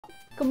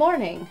Good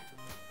morning.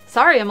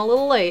 Sorry I'm a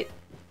little late.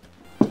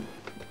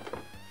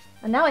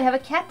 And now I have a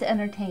cat to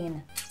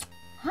entertain.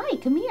 Hi,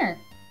 come here.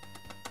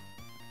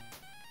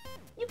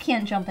 You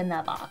can't jump in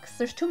that box.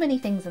 There's too many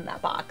things in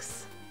that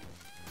box.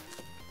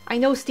 I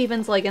know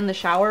Steven's like in the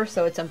shower,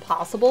 so it's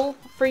impossible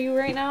for you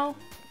right now,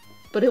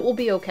 but it will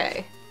be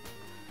okay.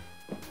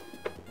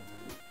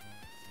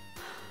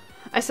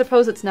 I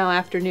suppose it's now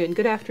afternoon.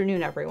 Good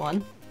afternoon,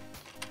 everyone.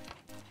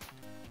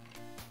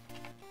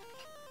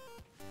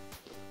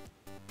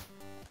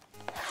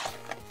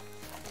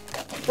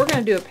 We're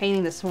gonna do a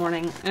painting this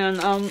morning, and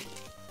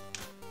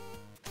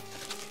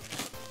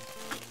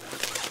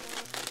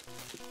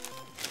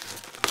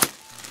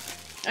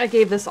I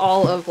gave this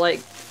all of like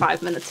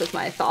 5 minutes of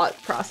my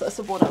thought process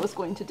of what I was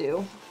going to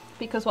do.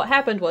 Because what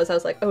happened was I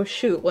was like, oh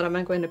shoot, what am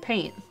I going to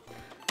paint?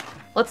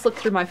 Let's look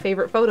through my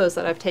favorite photos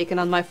that I've taken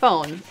on my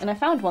phone. And I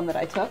found one that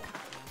I took.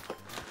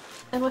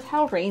 And with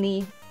how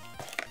rainy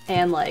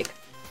and like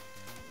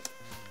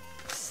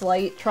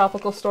slight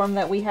tropical storm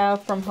that we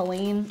have from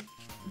Helene,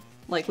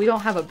 like we don't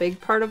have a big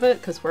part of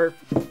it because we're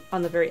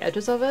on the very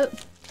edges of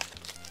it.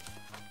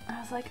 I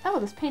was like, oh,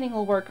 this painting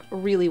will work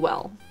really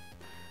well.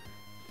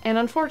 And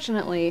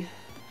unfortunately,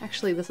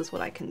 actually this is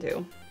what I can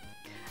do.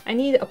 I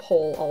need a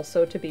poll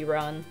also to be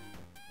run.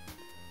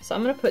 So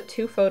I'm gonna put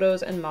 2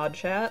 photos in mod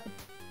chat.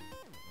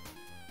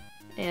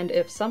 And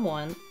if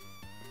someone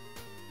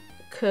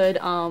could,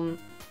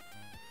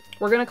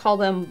 we're gonna call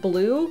them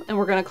blue and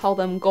we're gonna call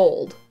them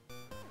gold.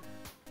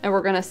 And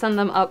we're gonna send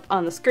them up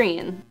on the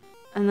screen.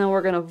 And then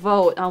we're gonna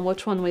vote on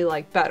which one we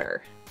like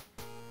better.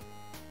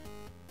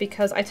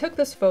 Because I took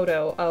this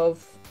photo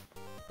of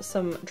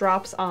some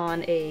drops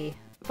on a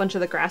bunch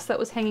of the grass that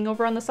was hanging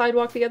over on the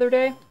sidewalk the other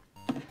day.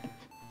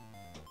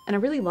 And I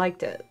really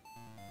liked it.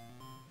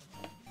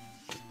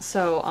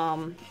 So,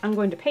 I'm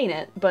going to paint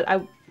it, but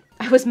I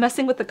was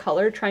messing with the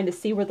color, trying to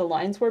see where the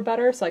lines were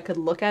better so I could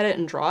look at it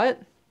and draw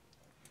it.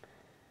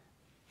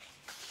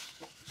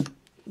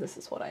 This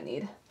is what I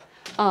need.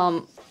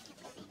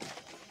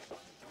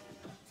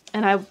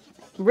 And I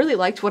really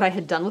liked what I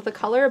had done with the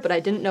color, but I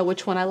didn't know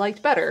which one I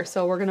liked better,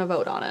 so we're gonna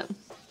vote on it.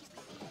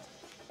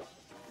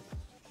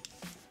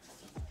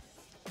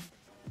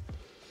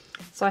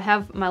 So I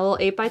have my little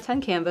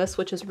 8x10 canvas,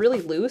 which is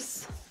really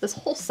loose. This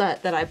whole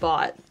set that I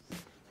bought,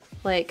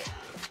 like,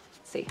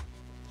 let's see.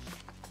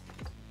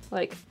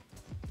 Like,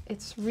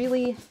 it's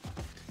really,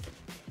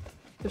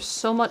 there's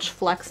so much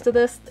flex to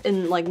this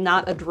in like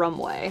not a drum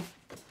way.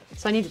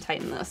 So I need to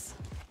tighten this.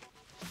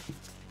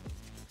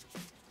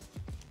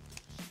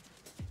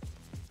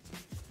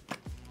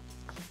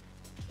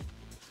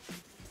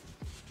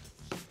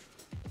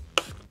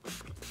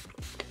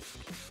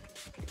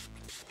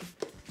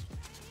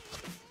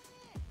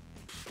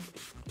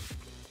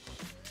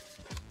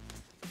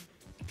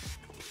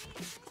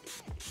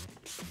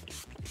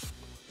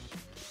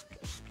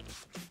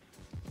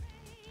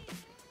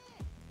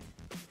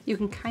 You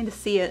can kind of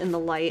see it in the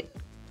light,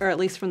 or at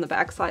least from the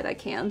back side I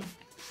can.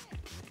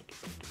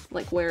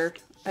 Like where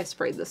I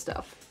sprayed this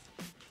stuff.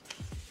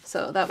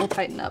 So that will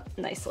tighten up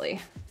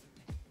nicely.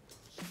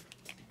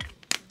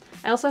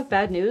 I also have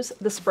bad news.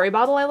 The spray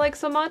bottle I like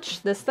so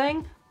much, this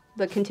thing,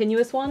 the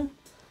continuous one,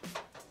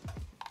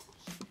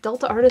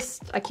 Delta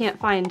Artist I can't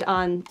find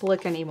on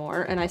Blick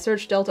anymore, and I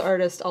searched Delta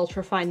Artist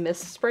Ultra Fine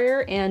Mist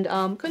Sprayer and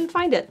couldn't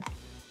find it.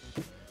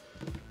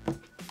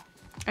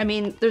 I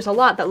mean, there's a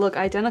lot that look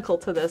identical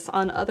to this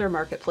on other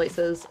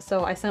marketplaces,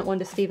 so I sent one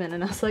to Steven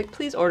and I was like,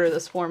 please order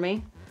this for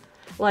me.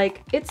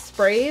 Like, it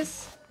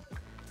sprays,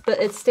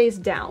 but it stays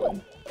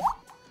down.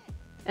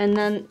 And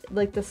then,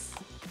 like, this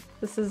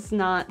is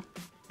not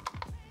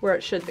where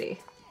it should be.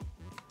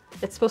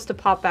 It's supposed to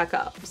pop back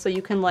up, so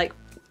you can, like,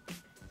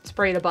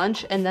 spray it a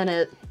bunch and then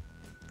it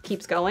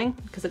keeps going,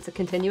 because it's a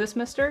continuous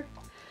mister.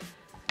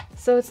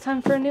 So it's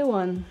time for a new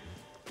one.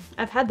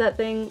 I've had that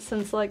thing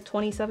since, like,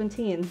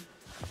 2017.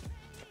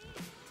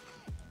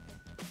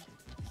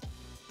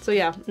 So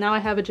yeah, now I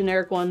have a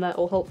generic one that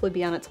will hopefully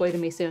be on its way to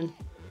me soon.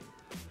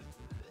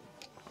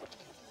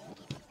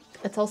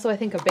 It's also, I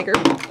think,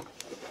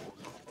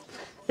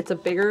 it's a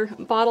bigger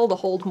bottle to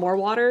hold more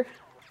water.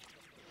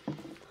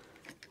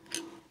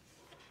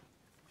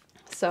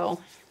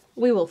 So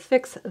we will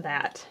fix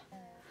that.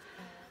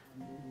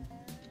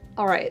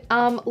 All right,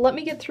 let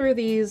me get through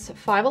these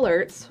 5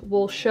 alerts.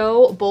 We'll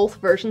show both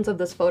versions of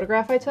this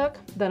photograph I took.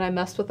 Then I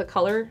messed with the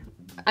color.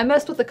 I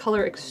messed with the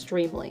color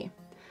extremely.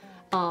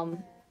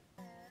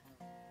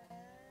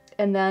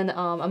 And then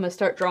I'm gonna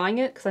start drawing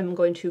it because I'm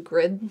going to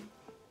grid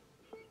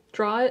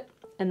draw it,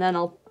 and then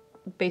I'll,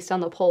 based on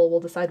the poll, we'll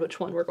decide which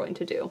one we're going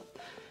to do.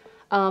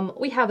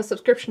 We have a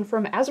subscription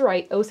from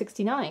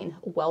Azurite069.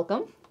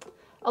 Welcome.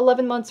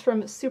 11 months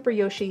from Super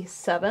Yoshi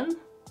 7.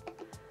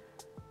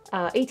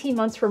 18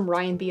 months from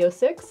Ryan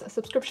B06. A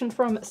subscription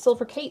from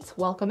Silver Kate.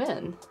 Welcome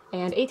in.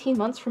 And 18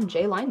 months from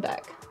Jay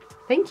Linebeck.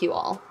 Thank you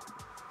all.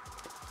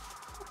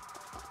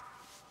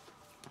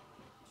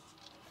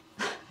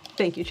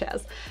 Thank you,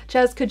 Chaz.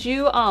 Chaz, could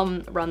you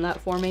run that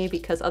for me?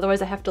 Because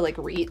otherwise I have to like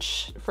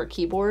reach for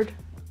keyboard.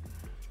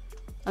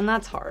 And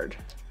that's hard.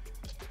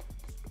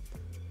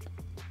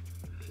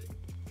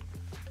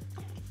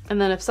 And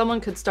then if someone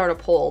could start a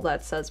poll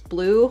that says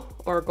blue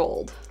or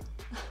gold.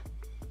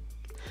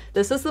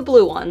 This is the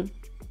blue one.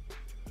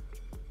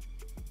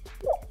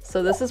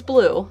 So this is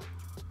blue.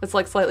 It's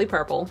like slightly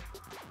purple.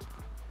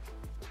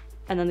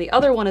 And then the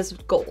other one is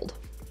gold.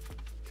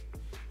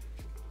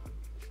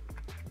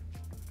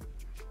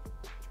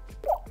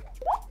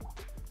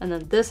 And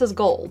then this is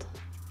gold.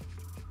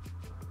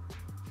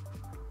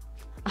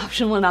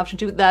 Option 1 and option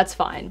 2, that's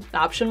fine.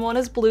 Option 1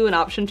 is blue and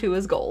option 2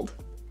 is gold.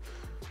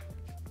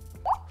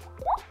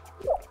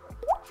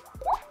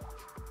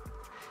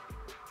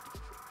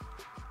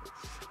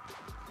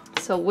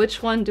 So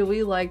which one do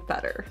we like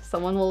better?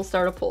 Someone will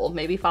start a poll.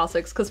 Maybe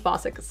Fossix, because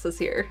Fossix is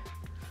here.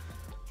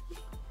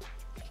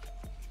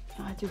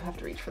 Oh, I do have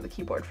to reach for the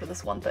keyboard for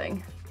this one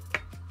thing.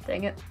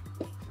 Dang it.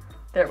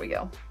 There we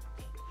go.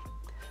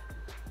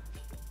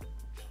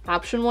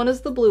 Option 1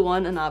 is the blue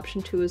one, and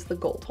option 2 is the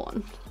gold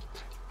one.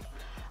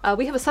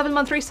 We have a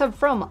 7-month resub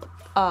from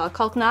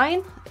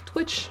Calc9.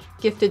 Twitch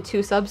gifted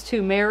 2 subs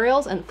to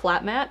Mariels and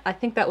Flatmat. I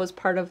think that was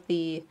part of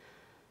the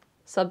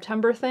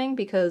September thing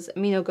because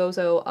Mino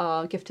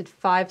Gozo gifted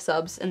 5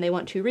 subs, and they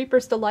went to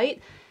Reaper's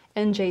Delight,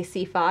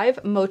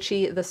 NJC5,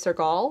 Mochi the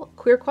Sergal,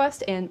 Queer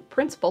Quest, and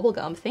Prince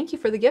Bubblegum. Thank you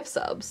for the gift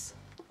subs.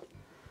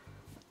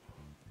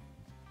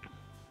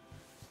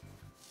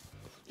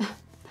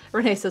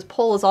 Renee says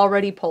poll is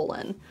already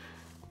polling.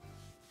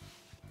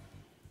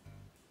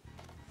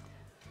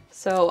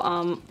 So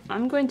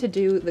I'm going to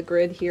do the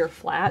grid here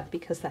flat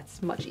because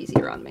that's much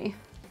easier on me.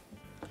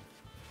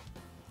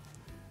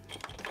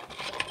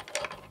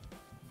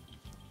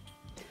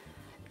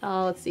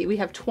 Let's see, we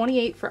have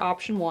 28 for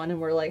option 1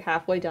 and we're like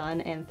halfway done,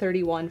 and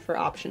 31 for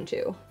option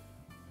 2.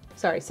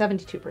 Sorry,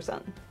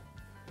 72%.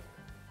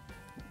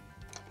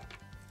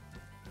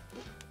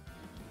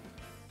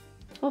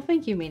 Well,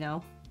 thank you,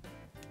 Mino.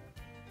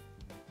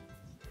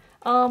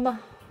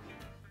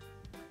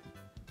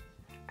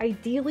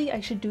 Ideally,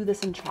 I should do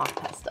this in chalk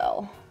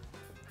pastel,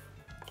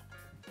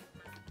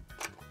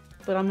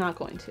 but I'm not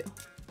going to.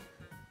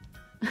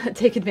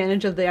 Take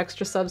advantage of the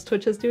extra subs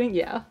Twitch is doing?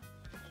 Yeah.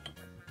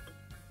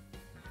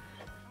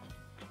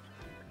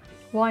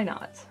 Why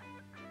not?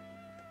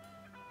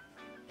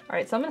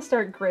 Alright, so I'm going to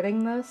start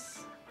gridding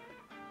this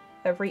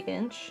every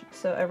inch.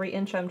 So every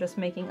inch I'm just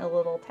making a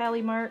little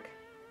tally mark.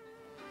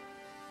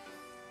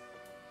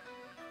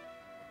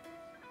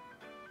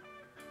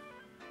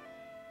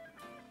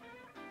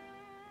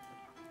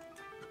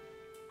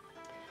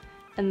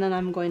 And then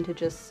I'm going to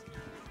just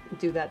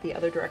do that the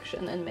other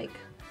direction and make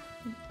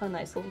a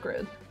nice little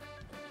grid.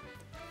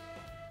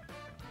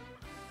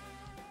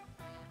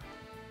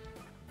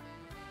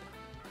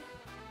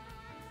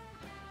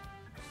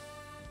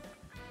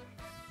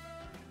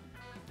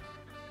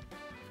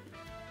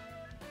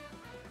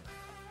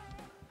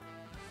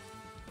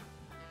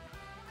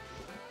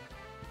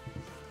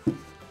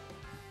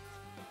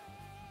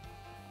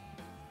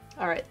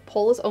 Alright,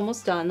 poll is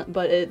almost done,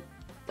 but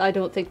I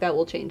don't think that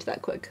will change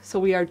that quick. So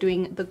we are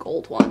doing the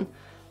gold one.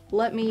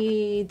 Let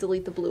me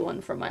delete the blue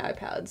one from my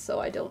iPad so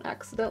I don't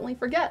accidentally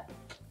forget.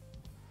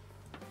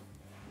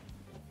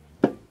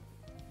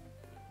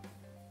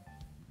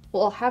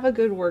 Well, have a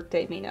good work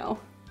day, Mino.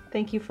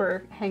 Thank you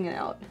for hanging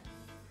out.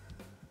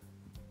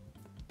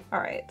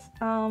 Alright,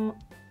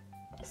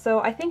 so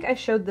I think I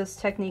showed this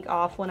technique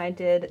off when I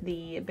did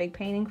the big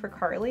painting for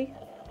Carly.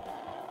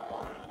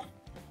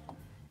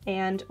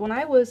 And when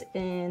I was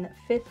in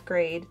 5th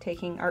grade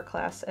taking art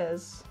class,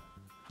 as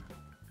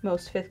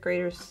most 5th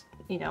graders,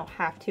 you know,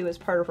 have to as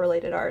part of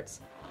related arts,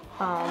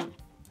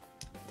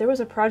 there was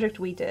a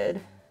project we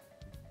did,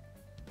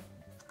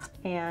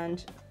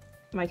 and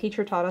my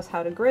teacher taught us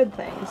how to grid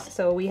things.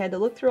 So we had to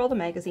look through all the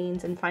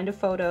magazines and find a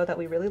photo that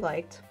we really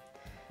liked,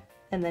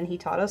 and then he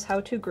taught us how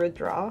to grid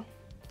draw.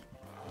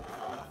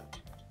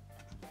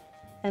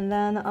 And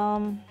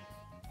then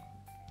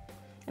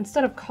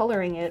instead of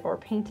coloring it or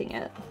painting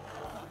it,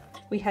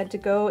 we had to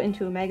go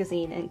into a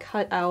magazine and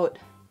cut out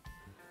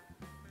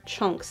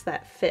chunks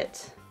that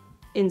fit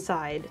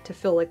inside to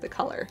fill like the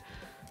color.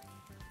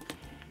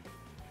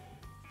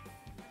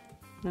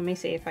 Let me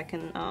see if I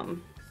can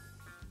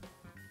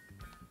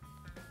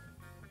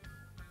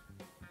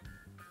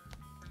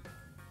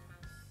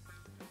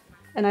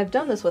and I've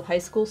done this with high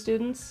school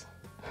students,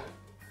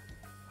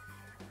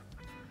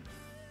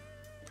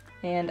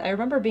 and I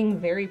remember being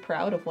very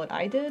proud of what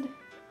I did.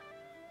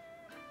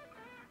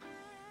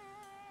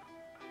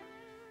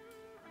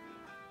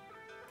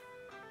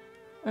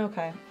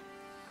 Okay.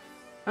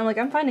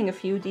 I'm finding a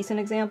few decent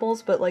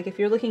examples, but like if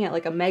you're looking at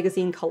like a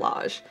magazine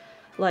collage,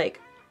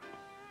 like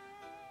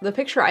the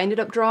picture I ended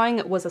up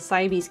drawing was a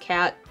Siamese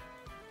cat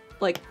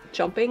like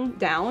jumping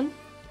down.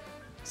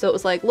 So it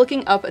was like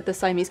looking up at the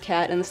Siamese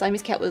cat, and the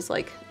Siamese cat was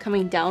like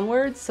coming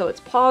downwards, so its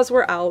paws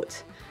were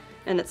out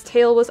and its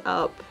tail was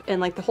up,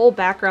 and like the whole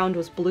background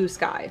was blue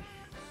sky.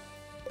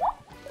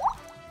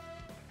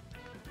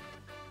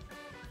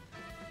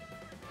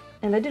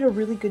 And I did a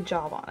really good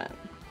job on it.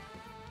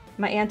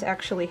 My aunt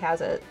actually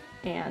has it,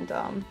 and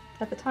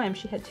at the time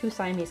she had 2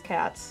 Siamese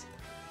cats,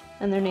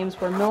 and their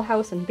names were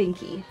Millhouse and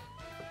Binky.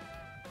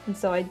 And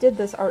so I did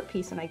this art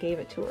piece and I gave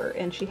it to her,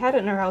 and she had it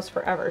in her house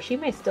forever. She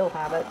may still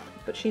have it,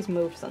 but she's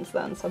moved since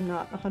then, so I'm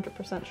not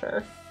 100%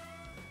 sure.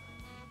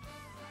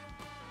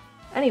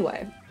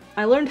 Anyway,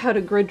 I learned how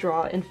to grid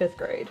draw in 5th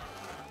grade.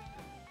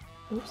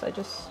 Oops, I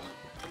just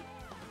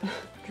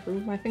drew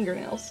my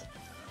fingernails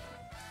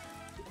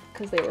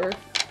because they were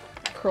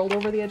curled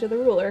over the edge of the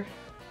ruler.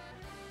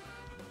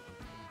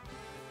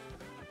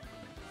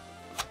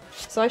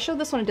 So I showed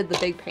this when I did the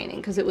big painting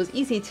because it was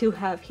easy to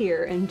have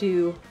here and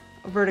do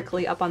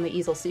vertically up on the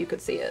easel so you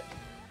could see it.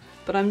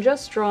 But I'm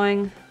just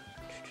drawing,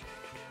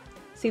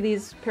 see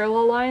these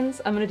parallel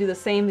lines? I'm going to do the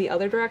same the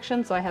other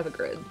direction so I have a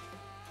grid.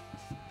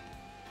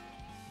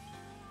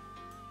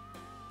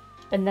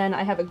 And then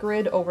I have a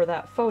grid over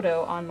that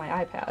photo on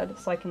my iPad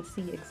so I can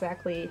see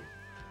exactly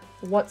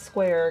what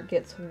square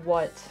gets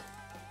what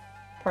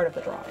part of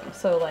the drawing.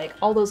 So like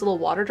all those little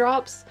water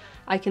drops,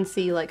 I can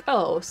see like,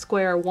 oh,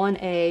 square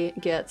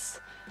 1A gets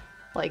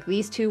like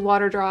these 2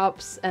 water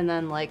drops and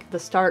then like the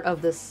start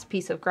of this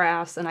piece of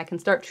grass, and I can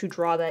start to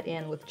draw that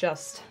in with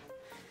just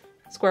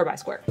square by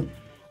square.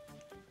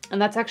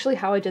 And that's actually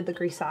how I did the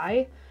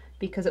grisaille,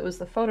 because it was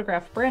the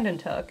photograph Brandon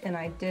took and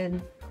I did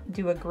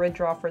do a grid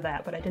draw for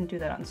that, but I didn't do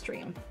that on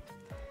stream.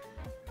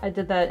 I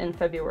did that in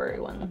February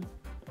when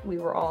we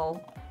were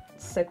all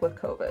sick with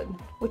COVID,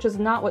 which is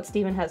not what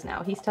Steven has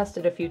now. He's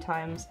tested a few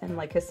times and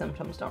like his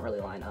symptoms don't really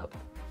line up.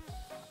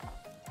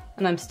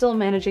 And I'm still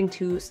managing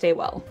to stay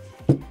well.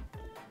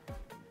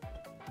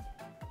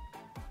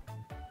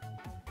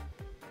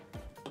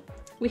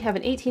 We have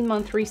an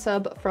 18-month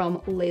resub from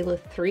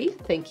Layla3,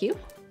 thank you.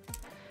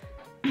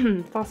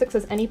 Fossick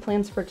says, any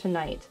plans for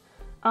tonight?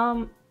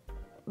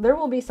 There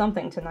will be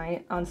something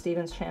tonight on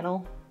Steven's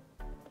channel.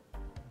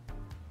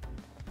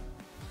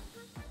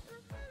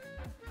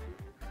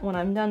 When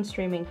I'm done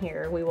streaming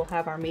here, we will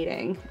have our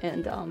meeting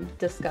and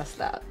discuss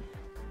that.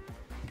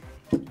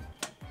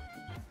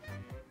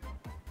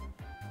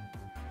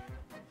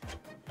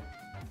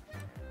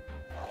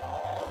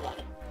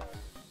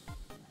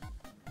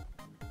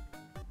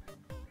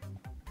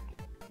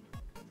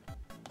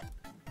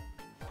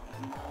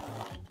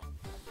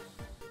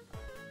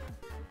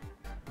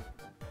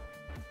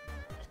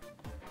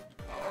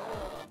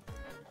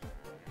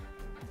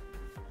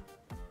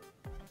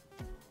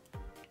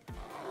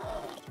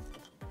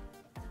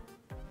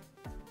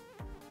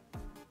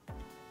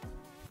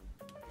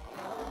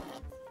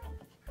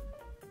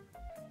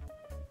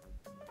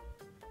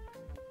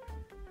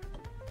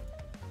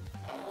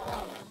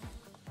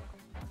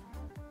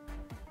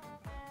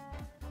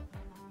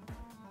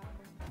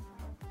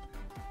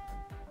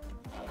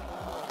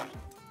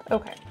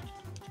 Okay,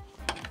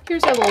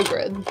 here's our little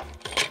grid.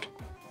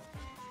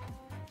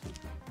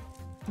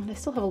 And I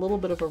still have a little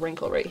bit of a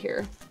wrinkle right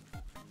here.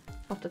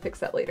 I'll have to fix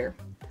that later.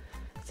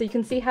 So you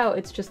can see how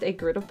it's just a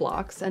grid of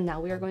blocks, and now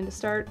we are going to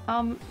start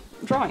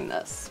drawing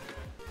this.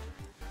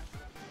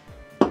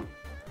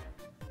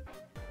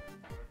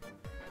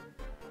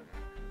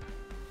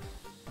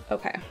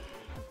 Okay.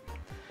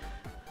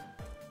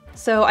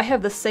 So I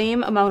have the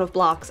same amount of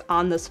blocks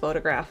on this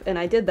photograph, and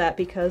I did that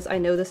because I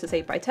know this is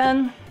 8 by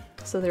 10.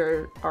 So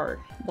there are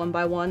 1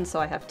 by 1, so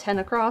I have 10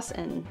 across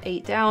and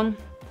 8 down.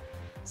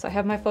 So I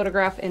have my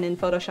photograph, and in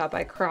Photoshop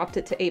I cropped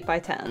it to 8 by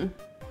 10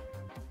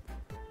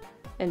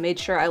 and made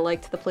sure I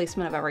liked the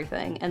placement of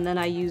everything. And then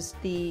I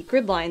used the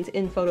grid lines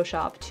in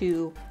Photoshop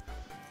to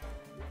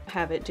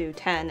have it do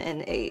 10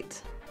 and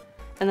 8.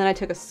 And then I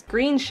took a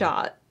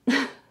screenshot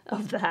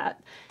of that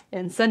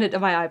and sent it to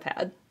my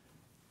iPad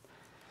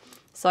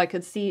so I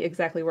could see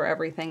exactly where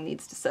everything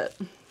needs to sit.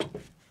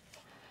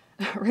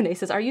 Renee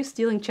says, are you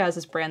stealing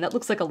Chaz's brand? That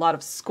looks like a lot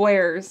of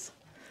squares.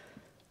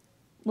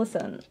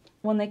 Listen,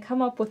 when they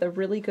come up with a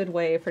really good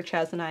way for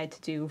Chaz and I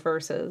to do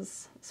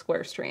versus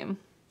square stream,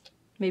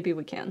 maybe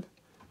we can.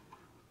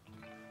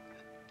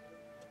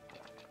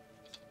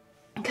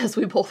 Because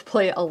we both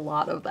play a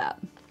lot of that.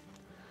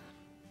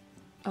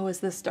 Oh,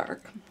 is this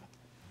dark?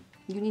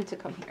 You need to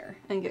come here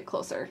and get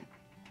closer.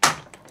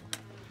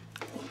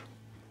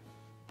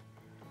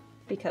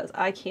 Because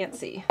I can't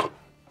see.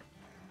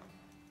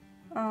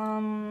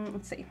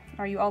 Let's see.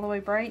 Are you all the way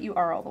bright? You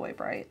are all the way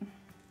bright.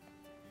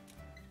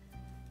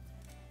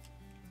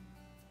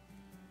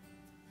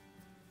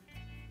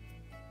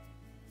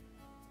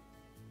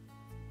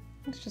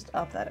 Let's just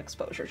up that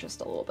exposure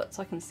just a little bit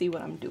so I can see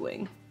what I'm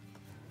doing.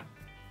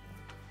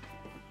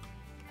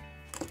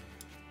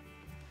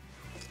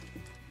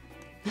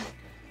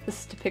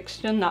 This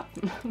depiction, not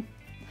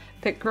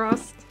pick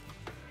crossed.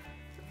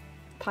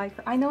 Pie.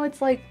 I know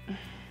it's like,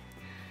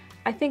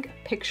 I think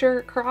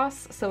picture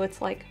cross, so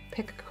it's like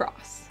pick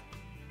cross.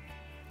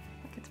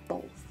 Like it's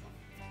both.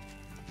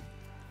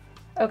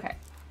 Okay.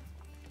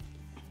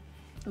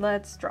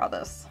 Let's draw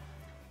this.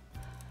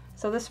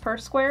 So this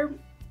first square,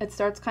 it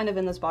starts kind of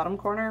in this bottom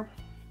corner,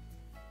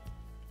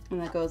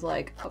 and it goes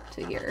like up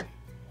to here.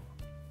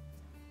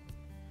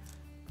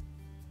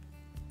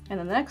 And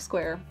then the next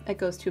square, it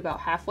goes to about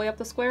halfway up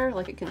the square,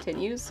 like it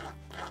continues.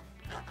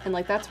 And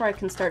like that's where I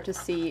can start to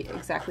see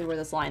exactly where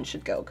this line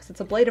should go, because it's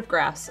a blade of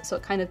grass, so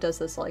it kind of does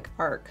this like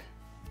arc.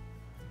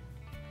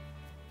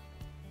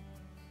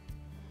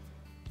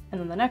 And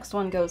then the next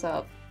one goes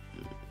up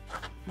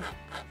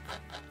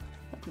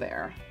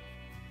there.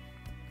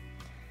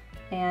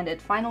 And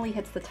it finally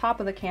hits the top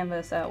of the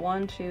canvas at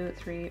 1, 2,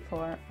 3,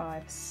 4,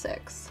 5,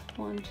 6.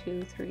 1,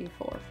 2, 3,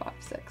 4, 5,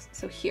 6.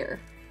 So here.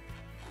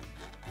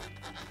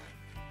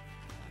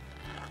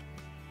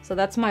 So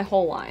that's my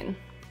whole line.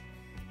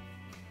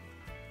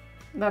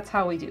 That's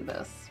how we do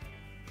this.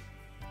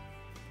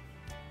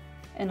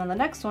 And on the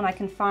next one, I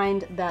can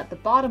find that the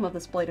bottom of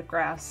this blade of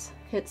grass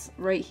hits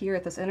right here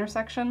at this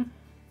intersection.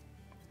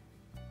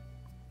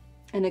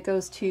 And it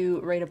goes to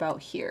right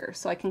about here.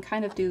 So I can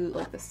kind of do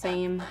like the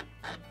same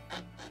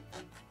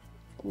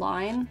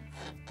line.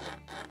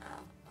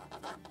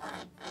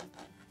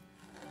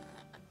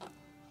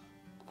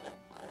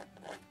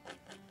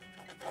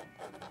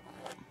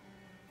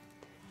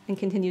 And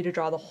continue to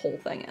draw the whole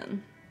thing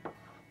in.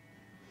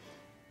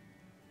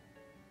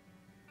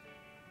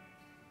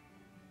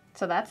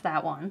 So that's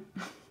that one.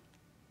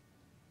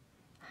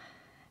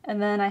 And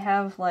then I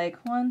have like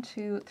 1,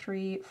 2,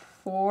 3,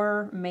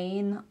 4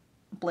 main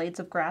blades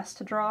of grass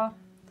to draw.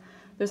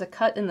 There's a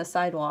cut in the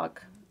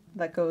sidewalk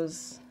that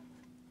goes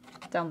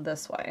down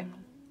this way.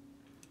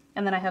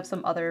 And then I have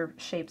some other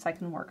shapes I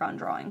can work on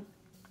drawing.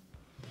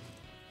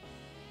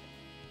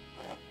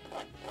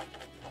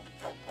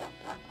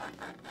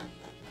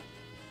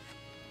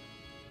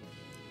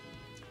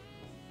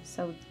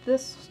 So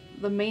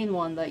the main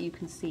one that you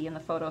can see in the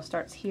photo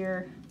starts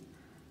here.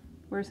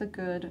 Where's a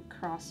good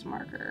cross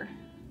marker?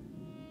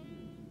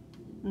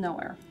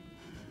 Nowhere.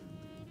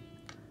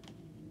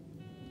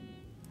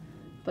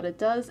 But it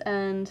does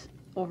end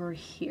over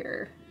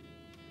here.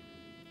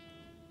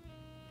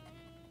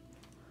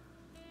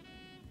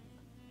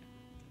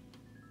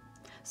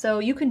 So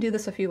you can do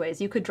this a few ways.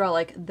 You could draw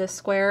like this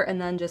square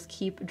and then just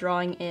keep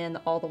drawing in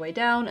all the way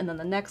down and then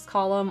the next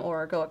column,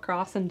 or go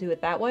across and do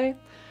it that way.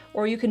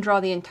 Or you can draw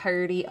the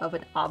entirety of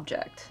an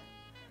object.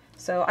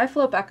 So I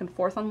float back and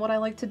forth on what I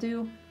like to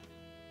do.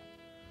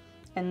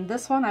 And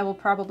this one I will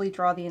probably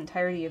draw the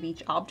entirety of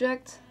each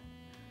object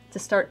to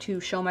start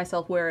to show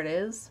myself where it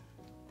is.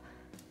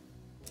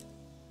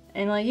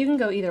 And like you can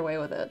go either way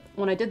with it.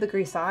 When I did the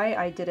grease eye,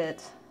 I did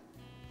it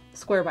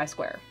square by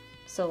square.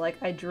 So like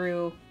I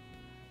drew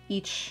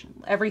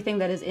everything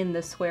that is in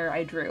this square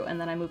I drew, and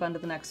then I move on to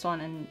the next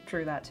one and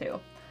drew that too.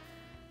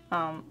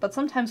 But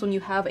sometimes when you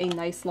have a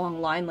nice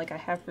long line like I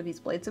have for these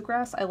blades of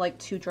grass, I like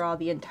to draw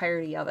the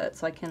entirety of it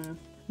so I can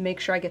make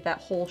sure I get that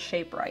whole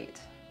shape right.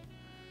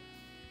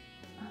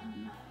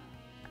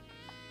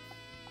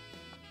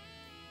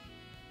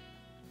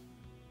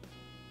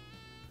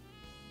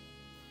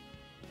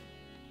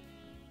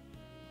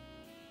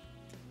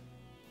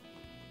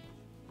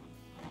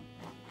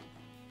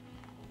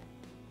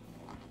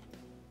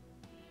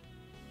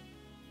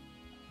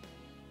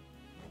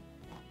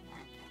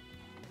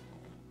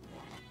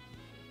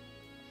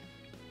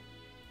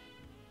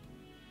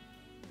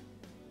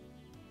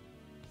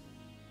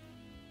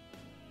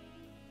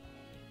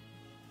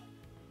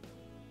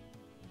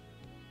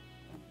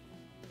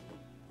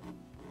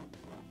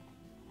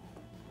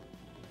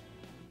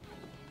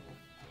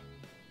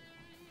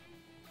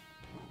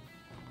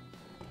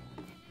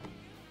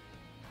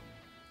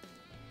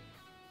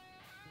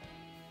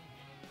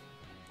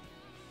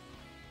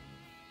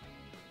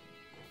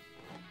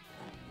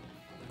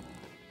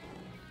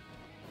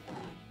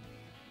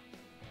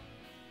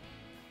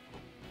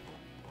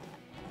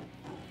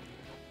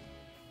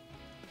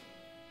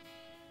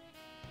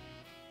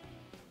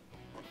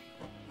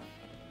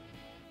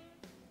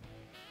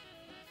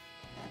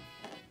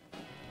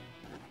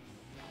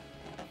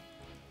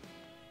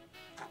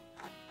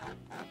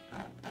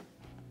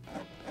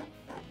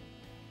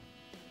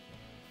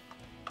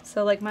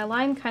 So like my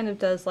line kind of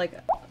does like,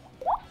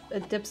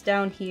 it dips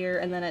down here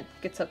and then it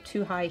gets up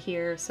too high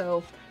here,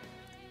 so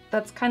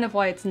that's kind of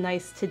why it's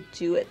nice to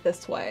do it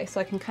this way,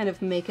 so I can kind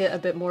of make it a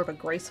bit more of a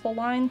graceful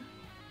line.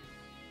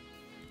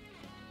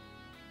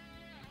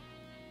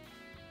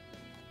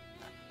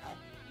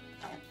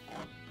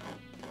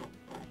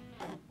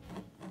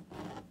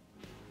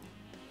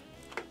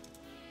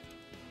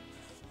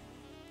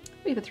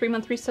 We have a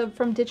 3-month resub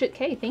from Digit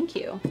K, thank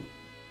you.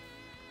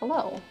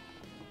 Hello.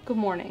 Good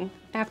morning,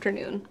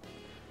 afternoon.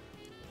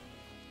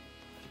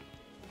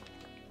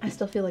 I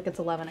still feel like it's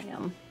 11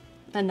 a.m.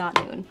 and not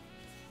noon.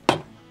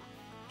 All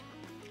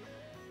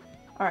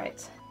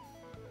right,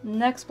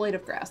 next blade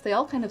of grass. They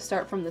all kind of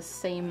start from the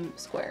same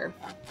square.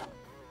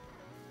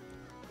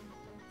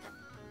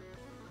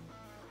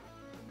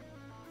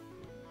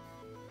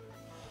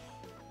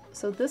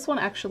 So this one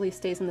actually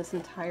stays in this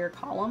entire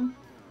column.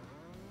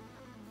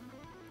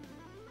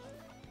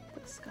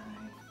 This guy,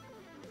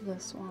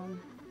 this one.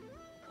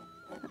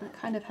 And it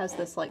kind of has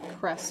this like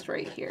crest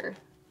right here.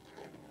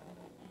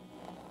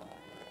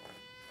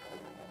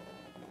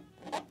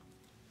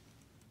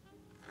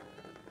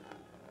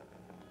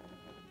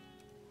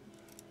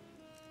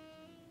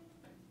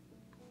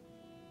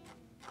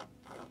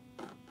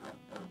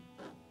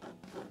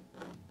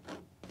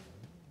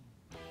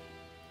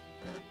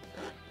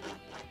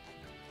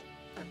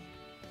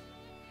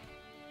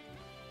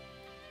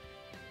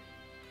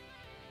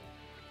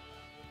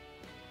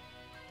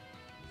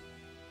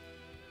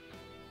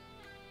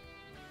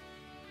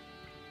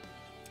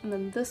 And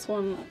then this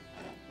one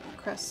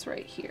crests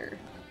right here.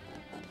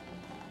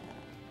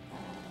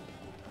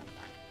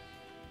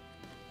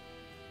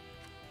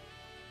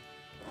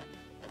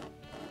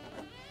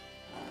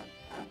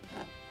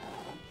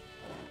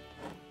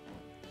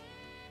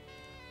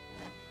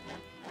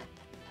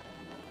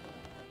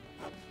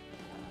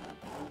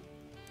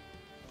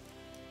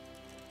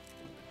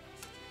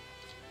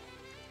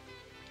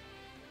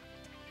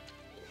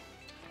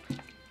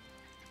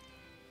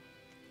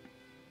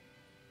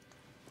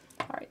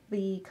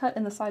 The cut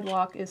in the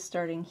sidewalk is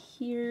starting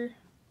here.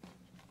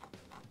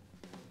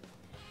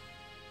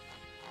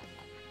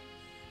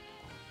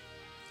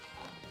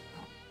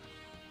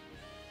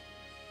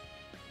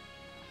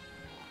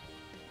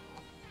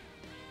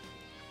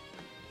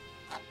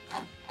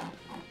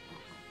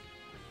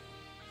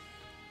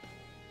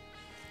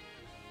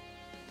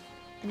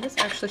 And this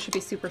actually should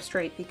be super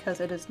straight because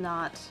it is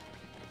not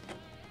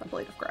a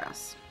blade of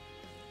grass.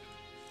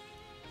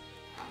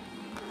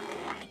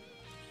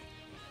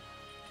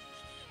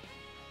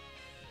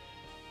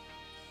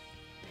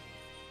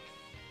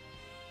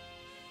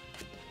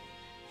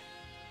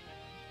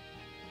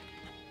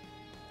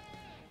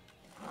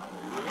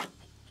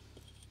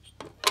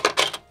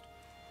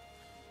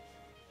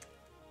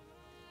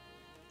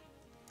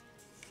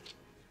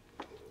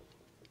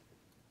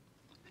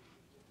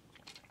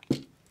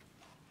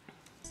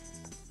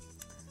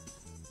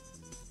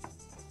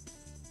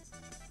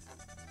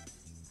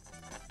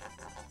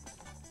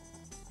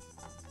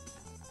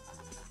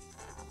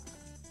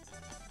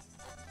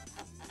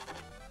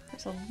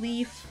 There's a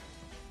leaf.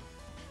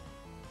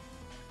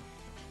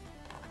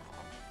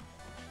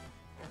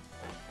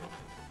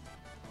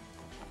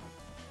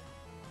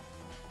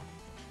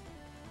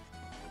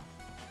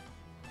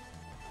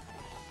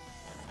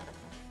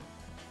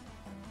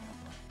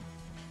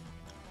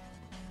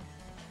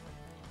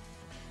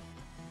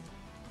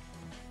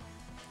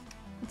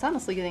 It's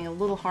honestly getting a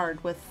little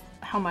hard with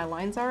how my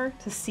lines are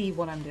to see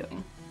what I'm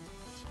doing.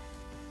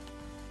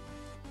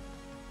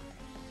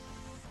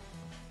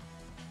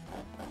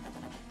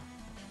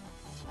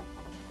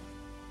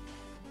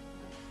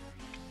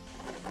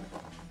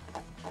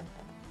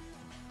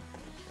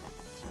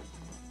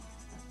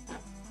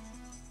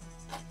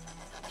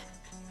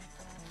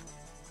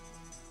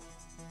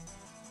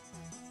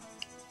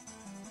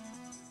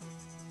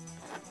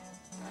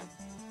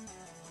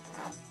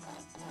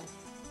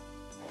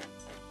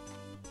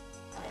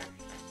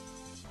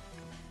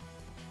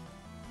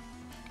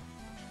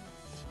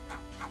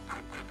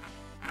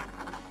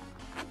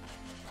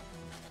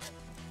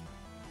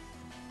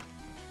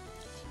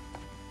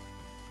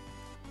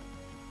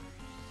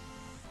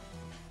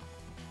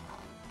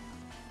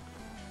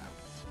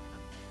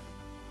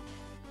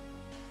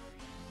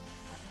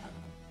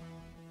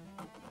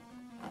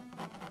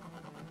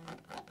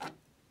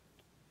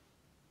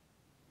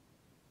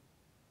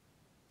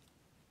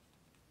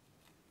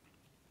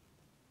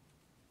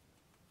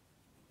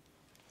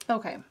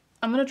 Okay,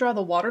 I'm gonna draw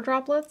the water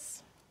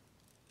droplets,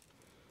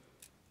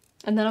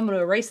 and then I'm gonna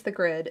erase the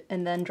grid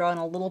and then draw in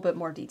a little bit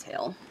more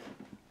detail.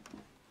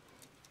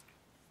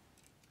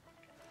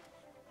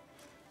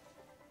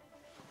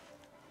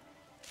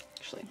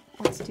 Actually,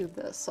 let's do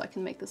this so I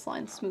can make this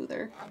line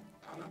smoother.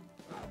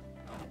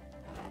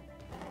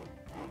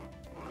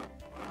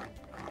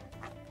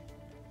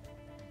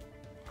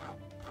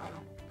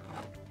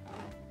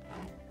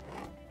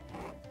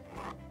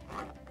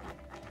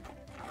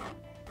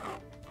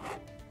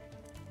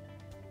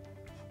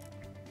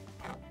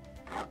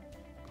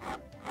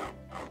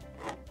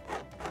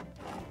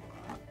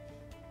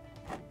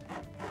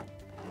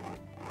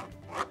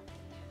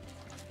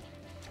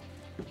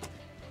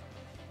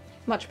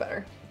 Much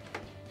better.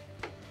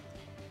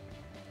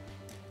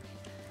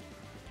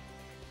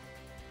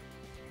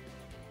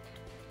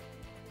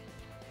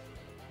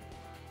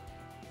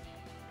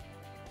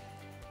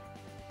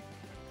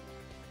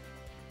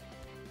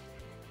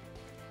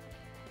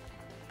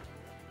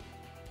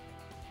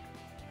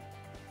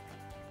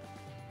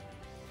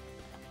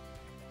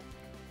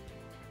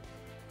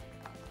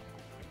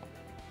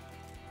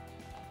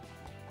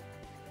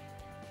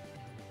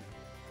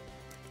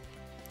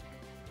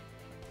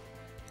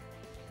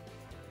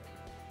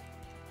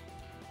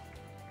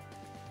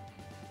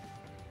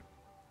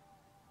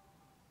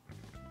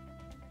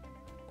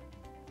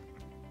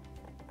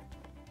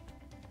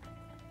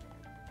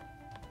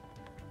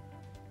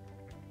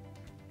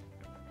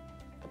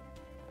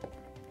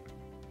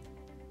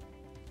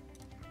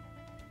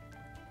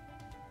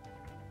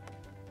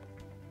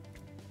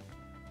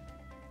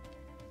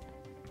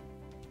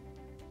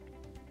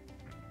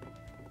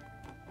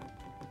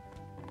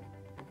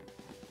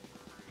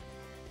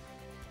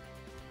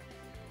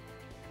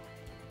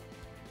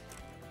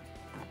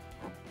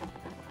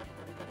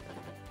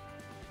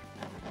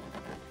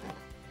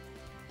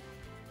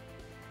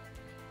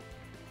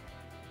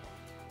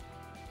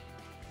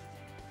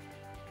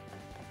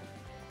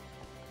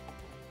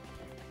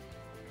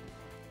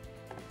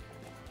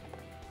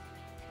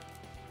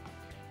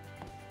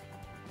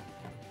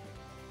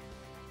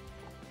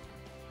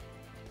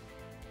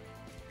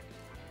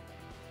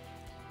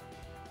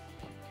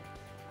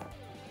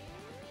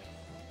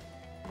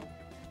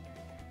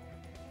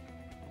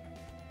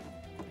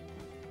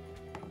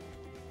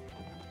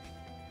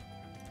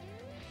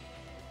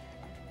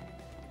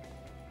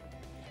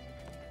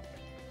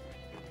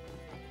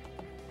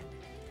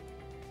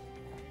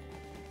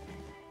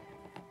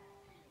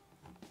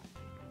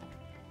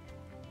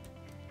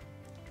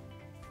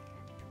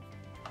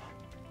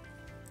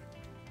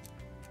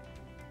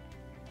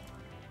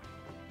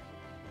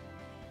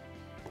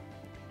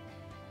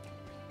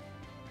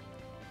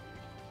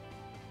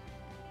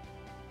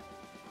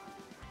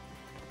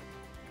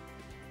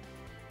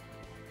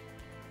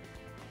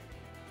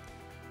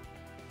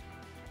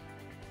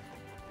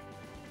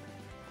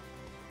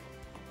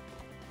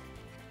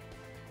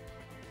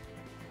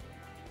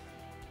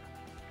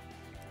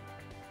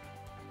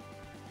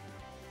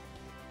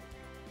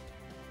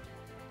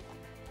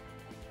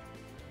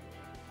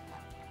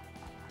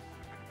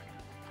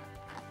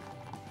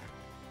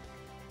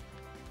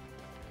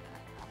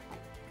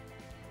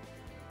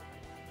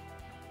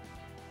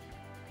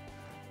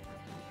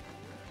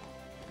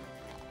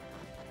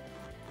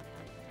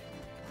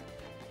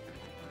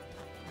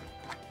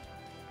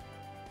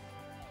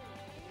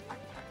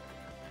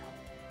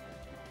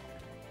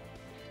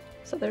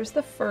 So there's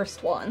the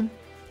first one.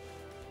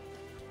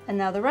 And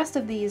now the rest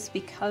of these,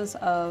 because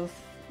of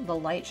the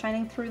light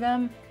shining through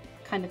them,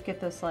 kind of get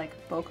this like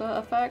bokeh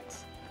effect.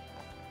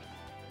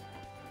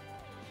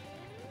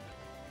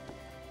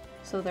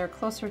 So they're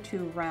closer to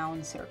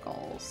round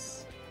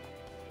circles.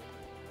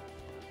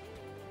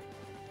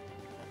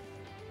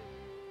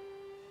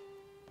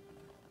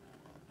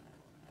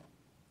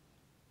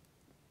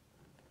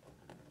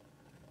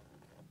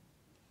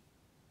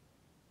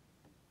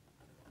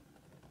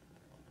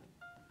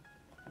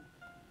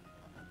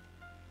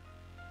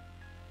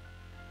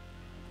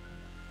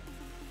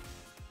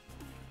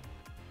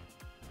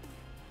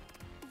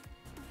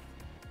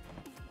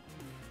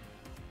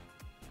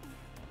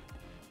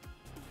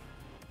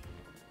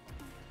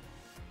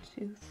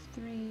 Two,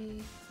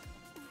 three,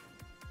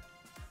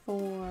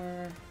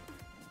 4,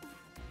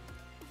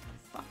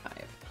 5.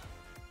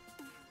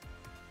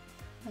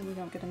 And we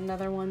don't get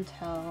another one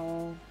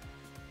till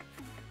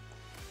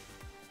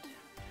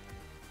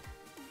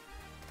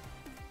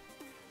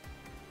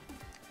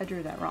I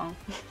drew that wrong.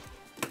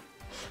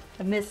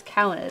 I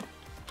miscounted.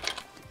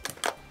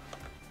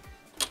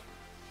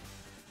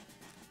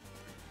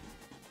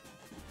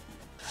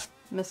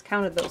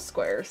 Miscounted those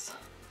squares.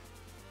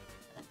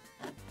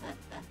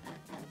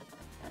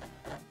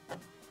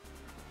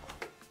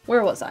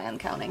 Where was I on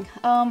counting?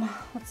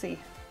 Let's see.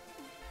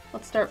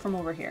 Let's start from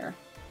over here.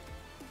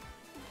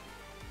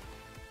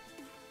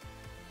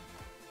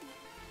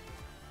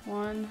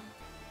 1,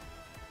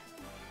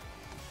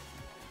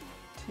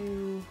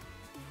 2,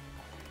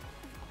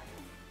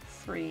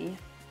 3.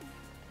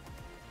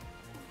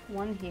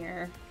 1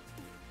 here.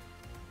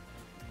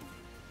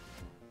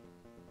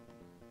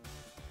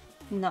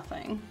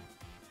 Nothing.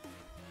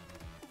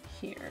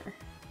 Here.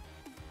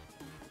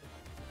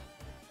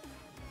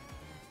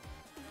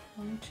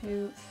 1,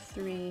 2,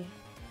 3,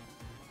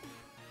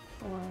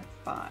 4,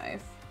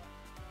 5.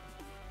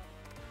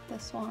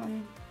 This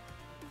one.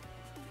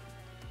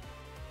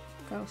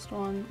 Ghost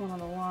one on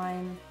the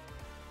line.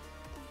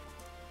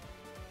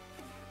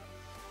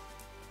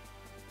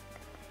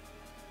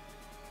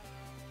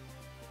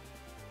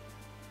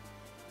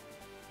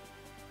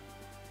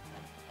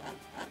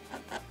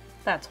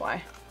 That's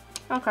why.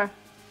 Okay.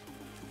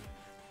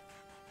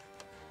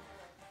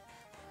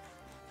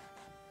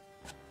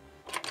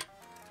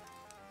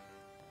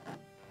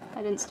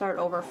 I didn't start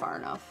over far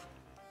enough.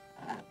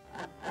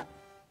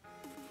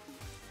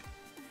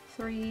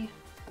 3,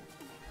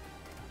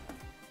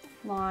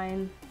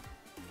 line,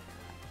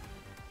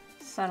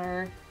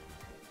 center,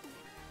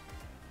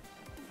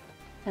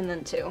 and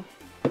then 2.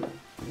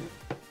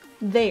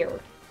 There.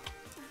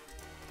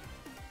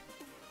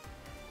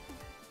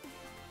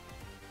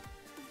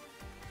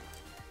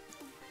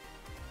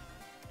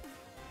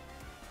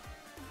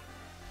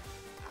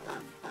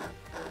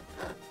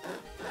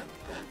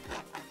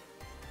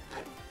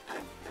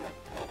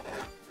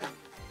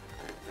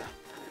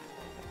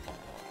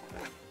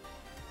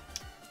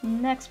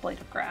 Next blade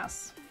of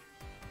grass.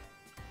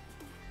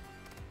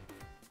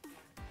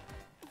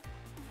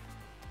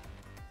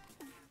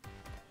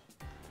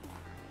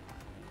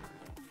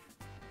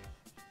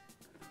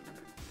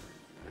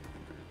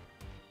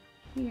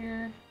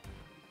 Here,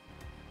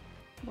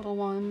 little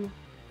one,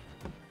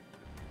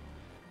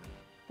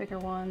 bigger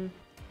one.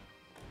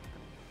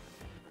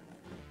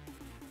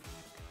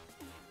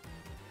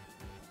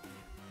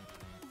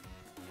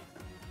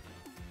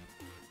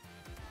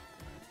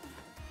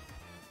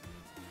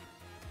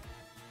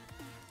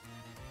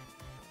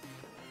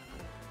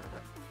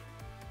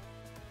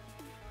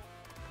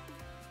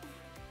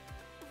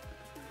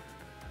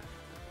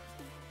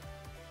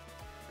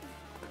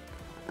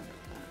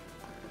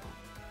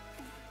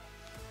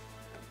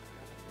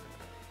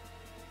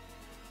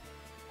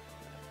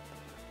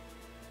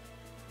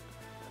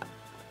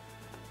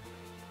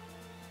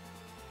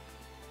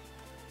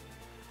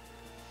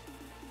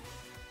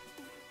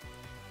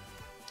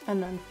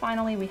 And then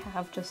finally we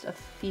have just a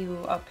few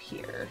up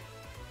here.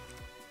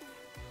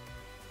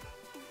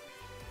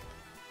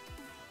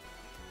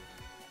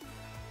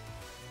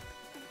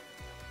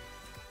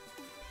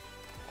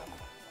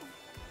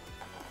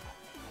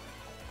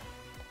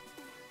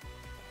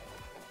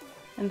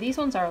 And these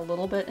ones are a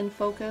little bit in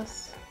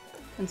focus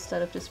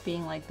instead of just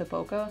being like the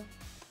bokeh.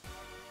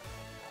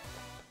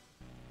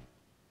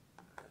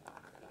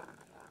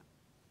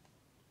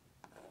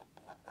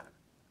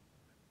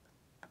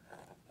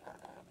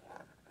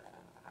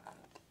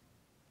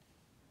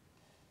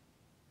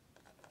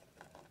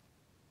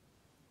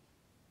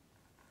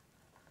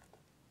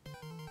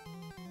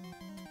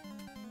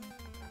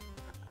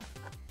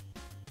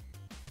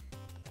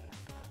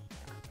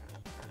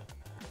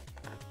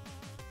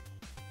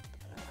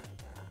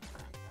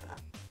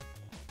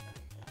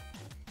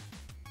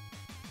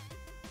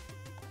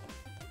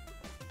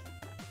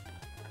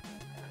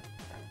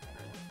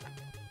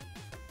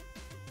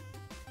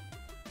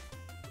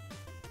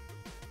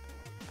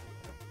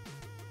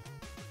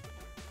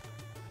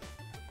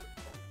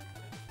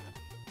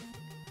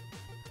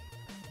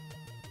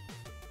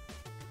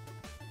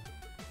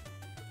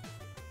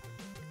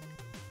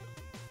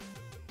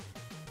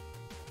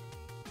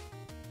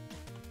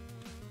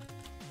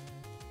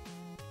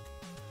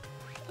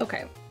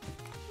 Okay,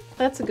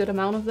 that's a good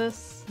amount of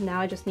this.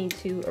 Now I just need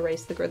to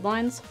erase the grid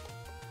lines.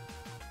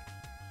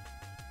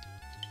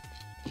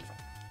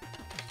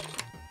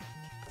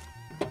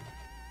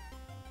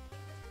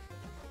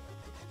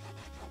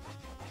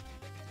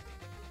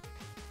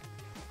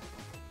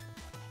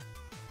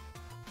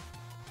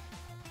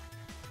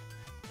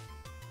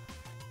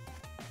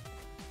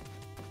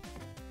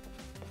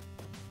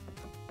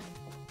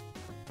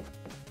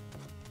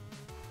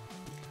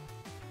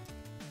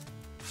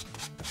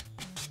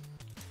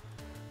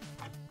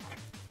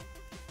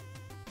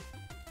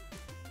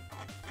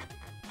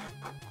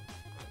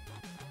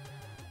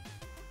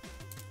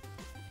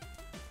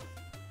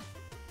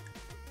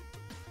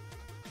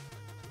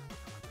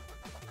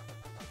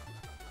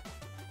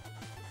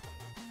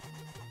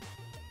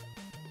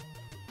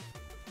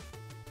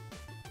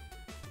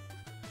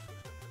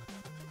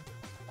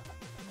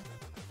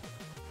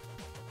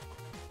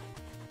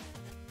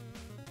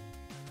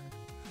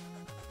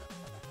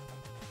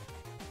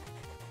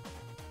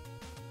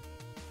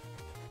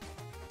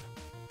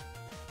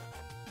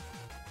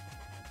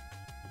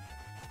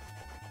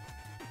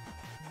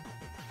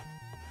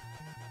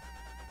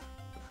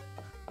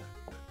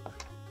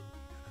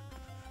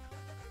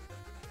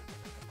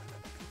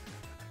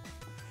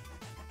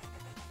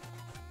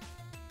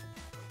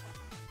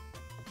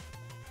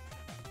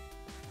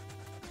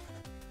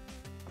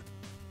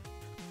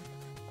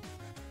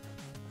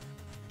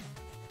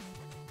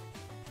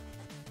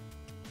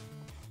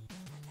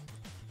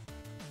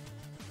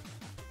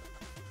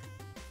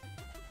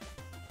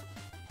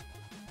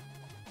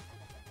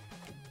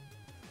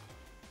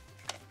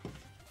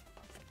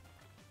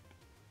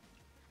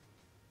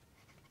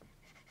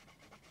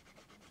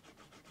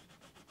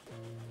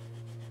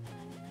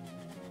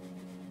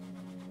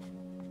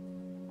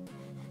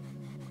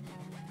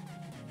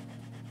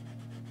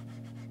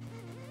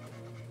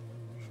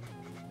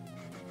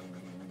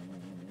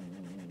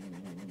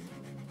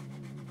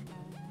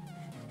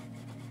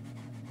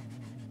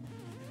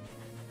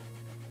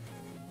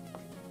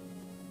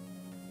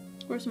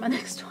 Where's my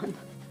next one?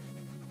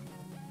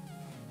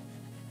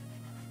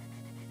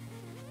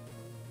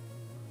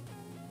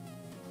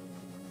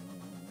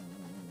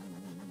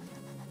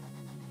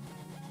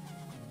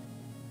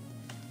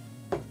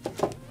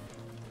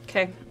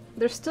 Okay,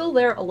 they're still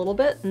there a little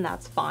bit, and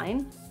that's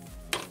fine.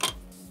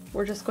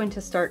 We're just going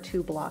to start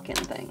to block in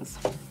things.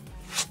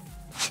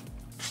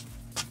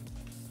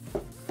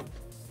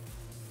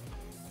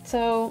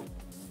 So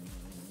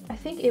I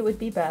think it would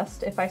be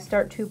best if I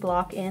start to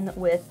block in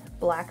with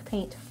black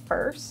paint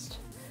first.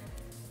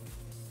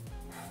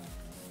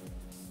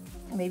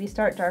 Maybe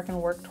start dark and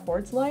work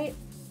towards light.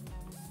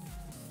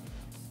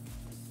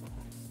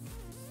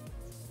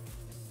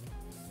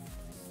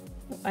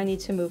 I need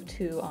to move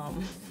to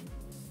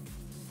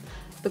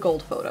the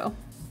gold photo.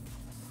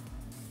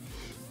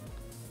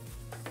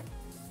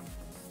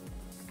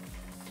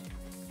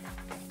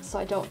 So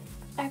I don't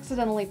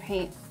accidentally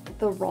paint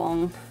the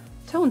wrong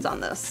tones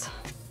on this.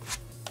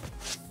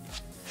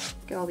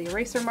 Get all the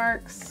eraser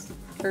marks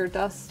or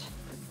dust.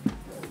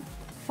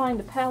 Find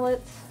a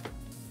palette.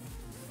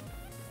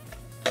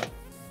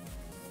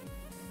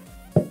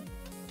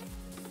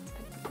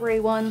 Gray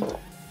one.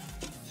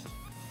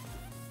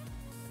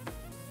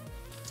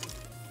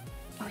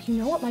 Oh, you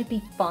know what might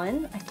be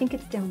fun? I think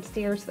it's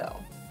downstairs though.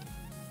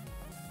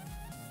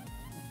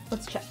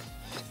 Let's check.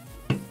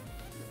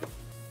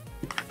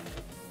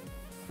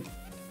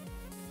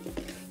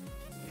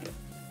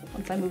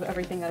 Once I move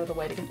everything out of the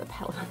way to get the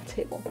palette on the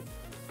table.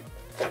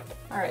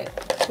 All right,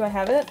 do I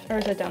have it or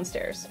is it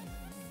downstairs?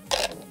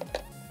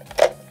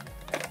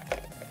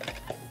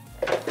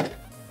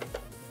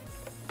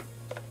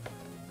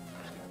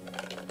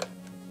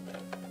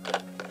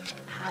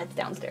 It's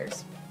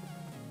downstairs.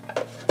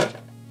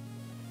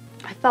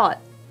 I thought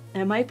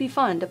it might be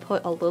fun to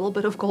put a little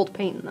bit of gold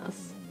paint in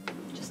this.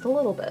 Just a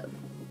little bit.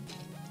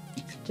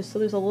 Just so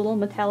there's a little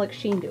metallic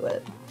sheen to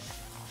it.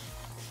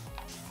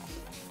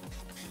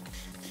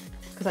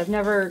 Because I've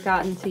never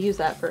gotten to use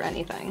that for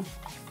anything.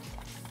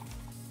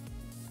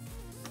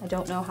 I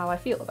don't know how I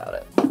feel about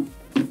it.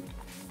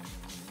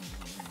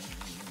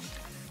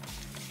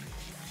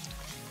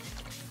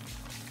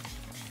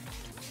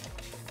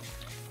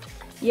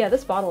 Yeah,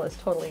 this bottle is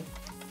totally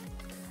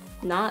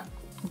not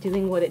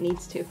doing what it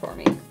needs to for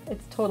me.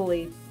 It's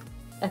totally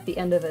at the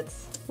end of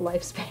its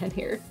lifespan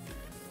here.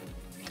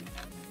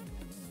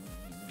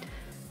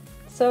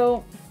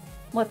 So,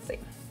 let's see.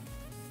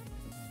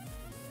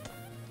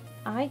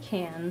 I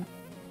can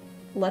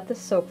let this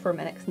soak for a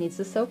minute because it needs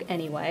to soak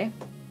anyway.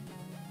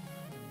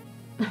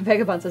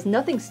 Vagabond says,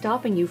 nothing's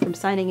stopping you from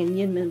signing in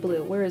Yinmin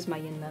Blue. Where is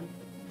my Yinmin?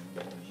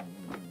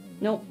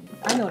 Nope,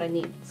 I know what I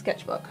need.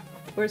 Sketchbook.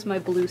 Where's my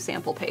blue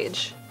sample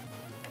page?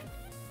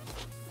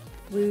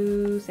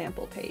 Blue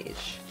sample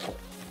page.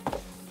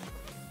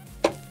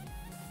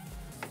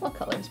 What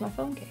color is my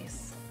phone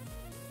case?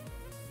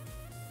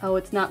 Oh,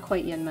 it's not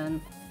quite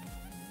Yinmen.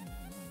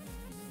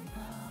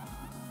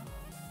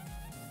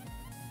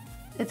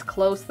 It's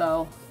close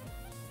though.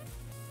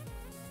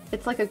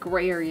 It's like a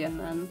grayer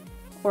Yinmen,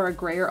 or a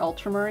grayer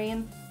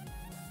ultramarine.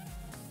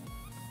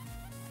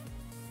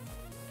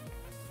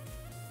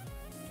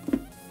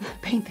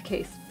 paint the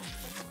case.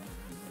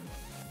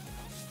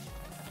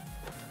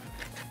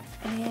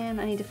 And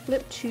I need to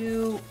flip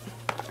to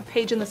a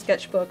page in the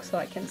sketchbook so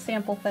I can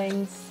sample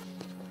things.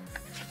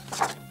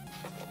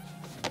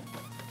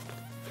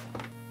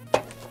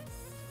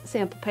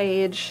 Sample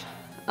page.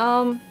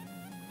 Now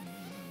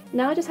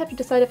I just have to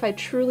decide if I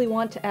truly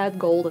want to add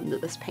gold into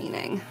this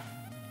painting.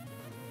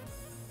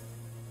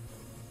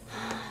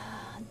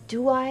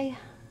 Do I?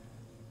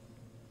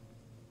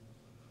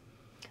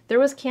 There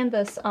was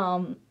canvas,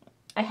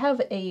 I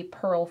have a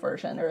pearl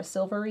version or a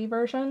silvery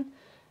version,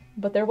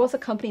 but there was a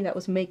company that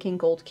was making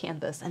gold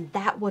canvas and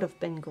that would have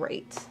been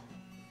great.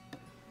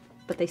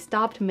 But they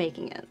stopped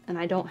making it and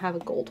I don't have a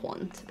gold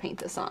one to paint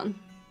this on.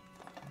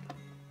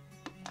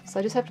 So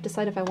I just have to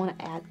decide if I want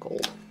to add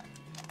gold.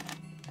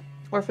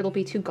 Or if it'll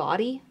be too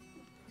gaudy.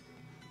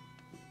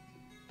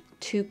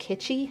 Too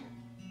kitschy.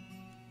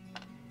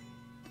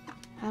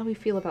 How do we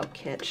feel about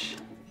kitsch?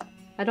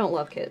 I don't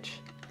love kitsch.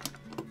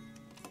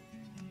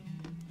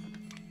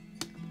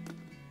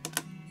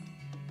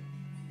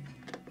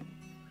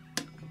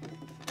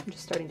 I'm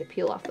just starting to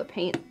peel off the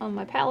paint on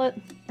my palette.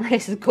 Renee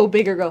says, go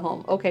big or go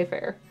home. Okay,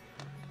 fair.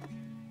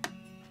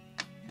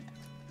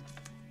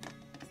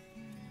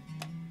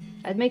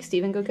 I'd make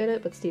Steven go get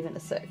it, but Steven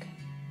is sick.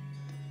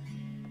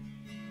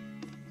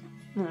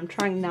 And I'm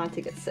trying not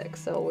to get sick,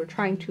 so we're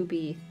trying to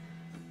be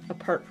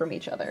apart from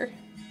each other.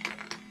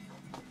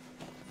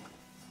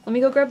 Let me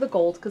go grab the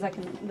gold, because I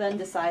can then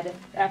decide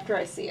if, after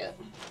I see it.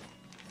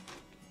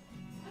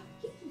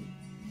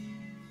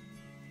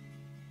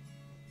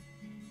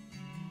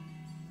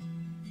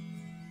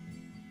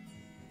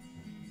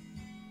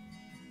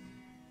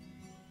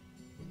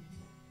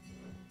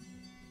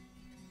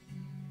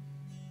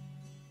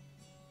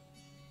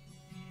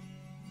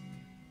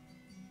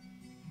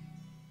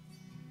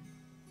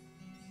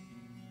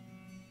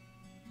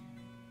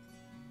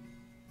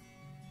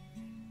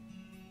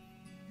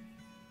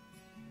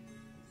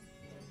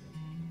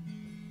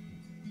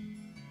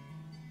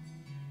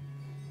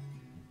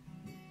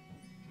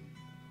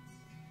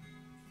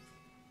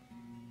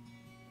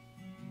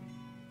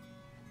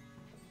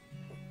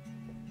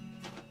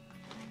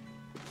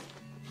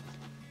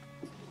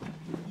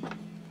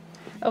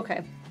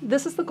 Okay,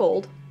 this is the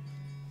gold,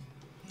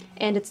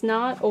 and it's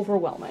not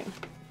overwhelming.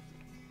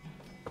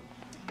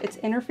 It's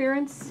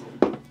interference,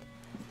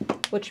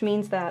 which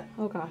means that,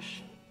 oh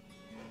gosh,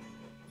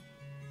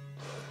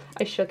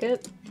 I shook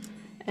it,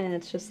 and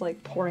it's just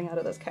like pouring out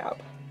of this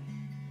cap.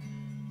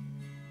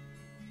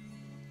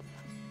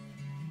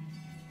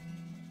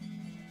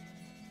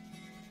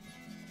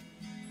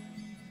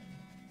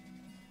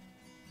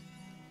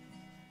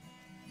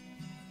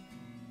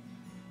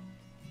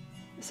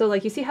 So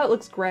like, you see how it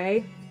looks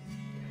gray?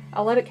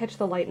 I'll let it catch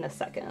the light in a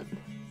second,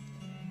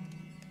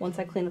 once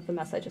I clean up the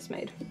mess I just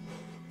made.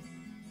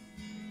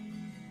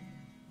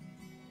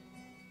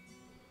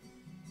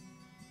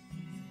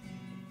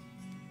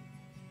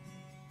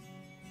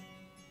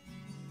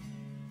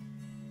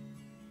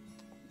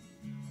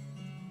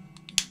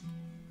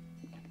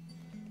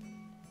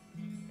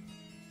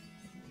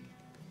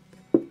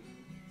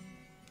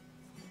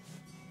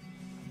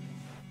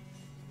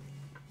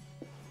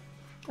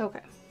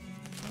 Okay.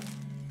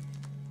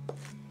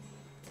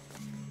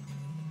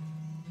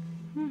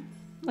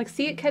 Like,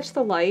 see it catch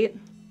the light?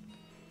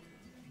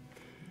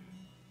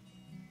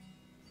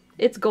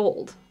 It's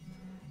gold,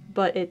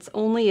 but it's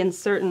only in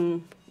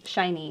certain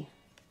shiny.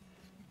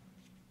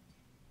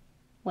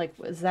 Like,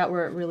 is that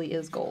where it really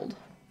is gold?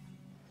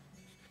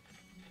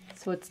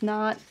 So it's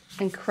not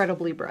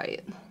incredibly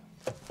bright.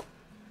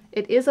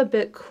 It is a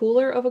bit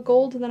cooler of a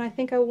gold than I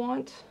think I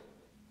want.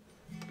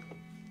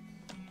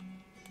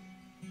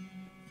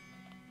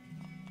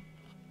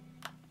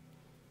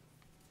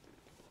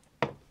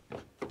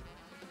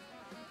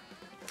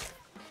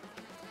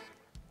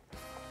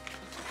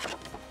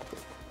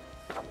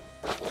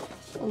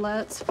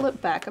 Let's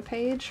flip back a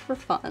page for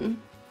fun.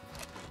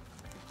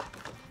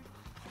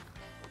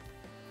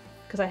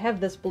 Because I have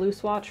this blue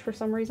swatch for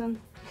some reason.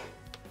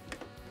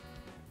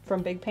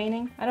 From Big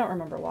Painting. I don't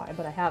remember why,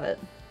 but I have it.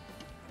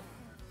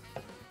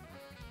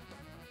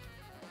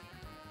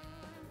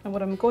 And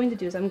what I'm going to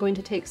do is I'm going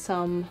to take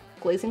some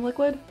glazing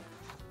liquid.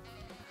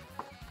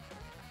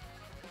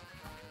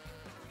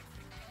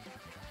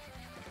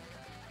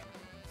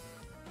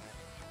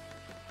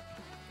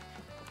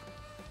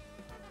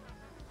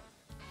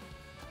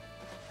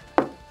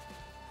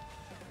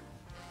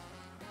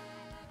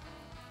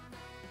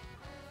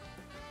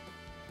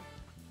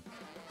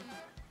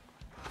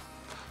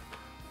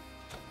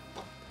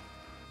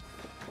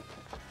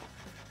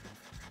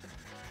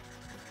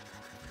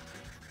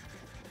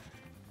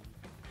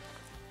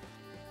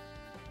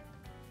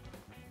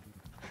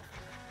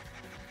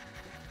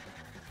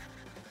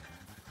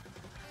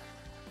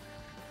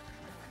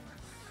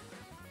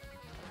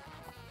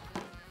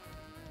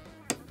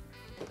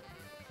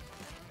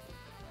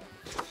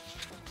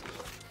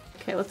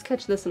 Okay, let's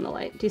catch this in the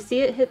light. Do you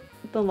see it hit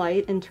the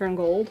light and turn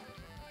gold?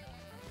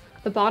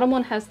 The bottom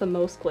one has the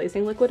most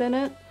glazing liquid in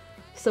it,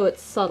 so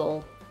it's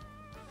subtle.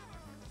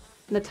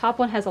 And the top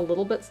one has a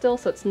little bit still,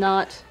 so it's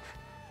not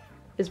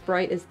as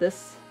bright as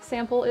this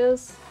sample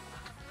is.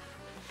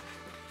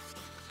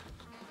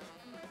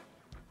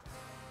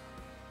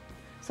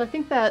 So I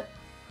think that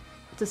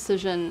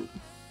decision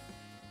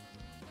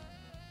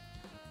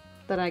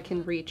that I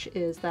can reach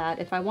is that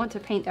if I want to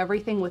paint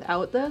everything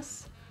without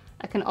this,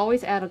 I can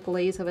always add a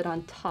glaze of it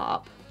on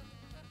top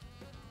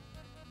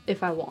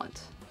if I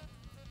want.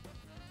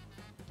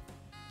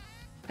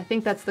 I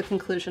think that's the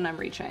conclusion I'm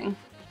reaching.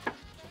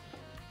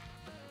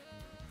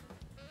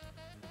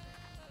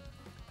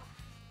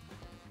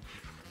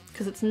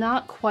 Because it's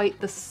not quite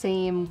the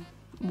same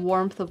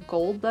warmth of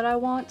gold that I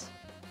want.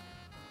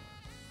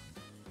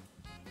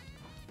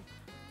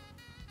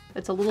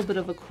 It's a little bit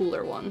of a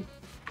cooler one.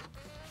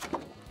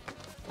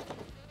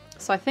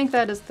 So I think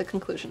that is the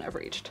conclusion I've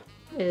reached,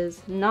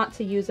 is not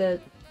to use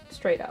it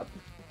straight up.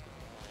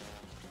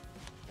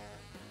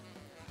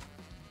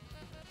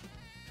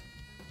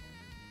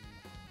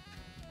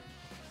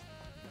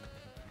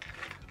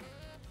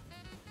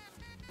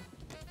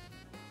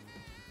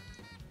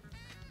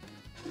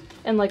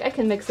 And like, I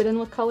can mix it in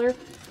with color,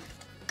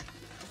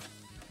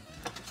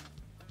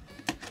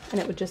 and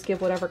it would just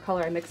give whatever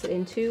color I mix it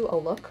into a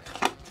look.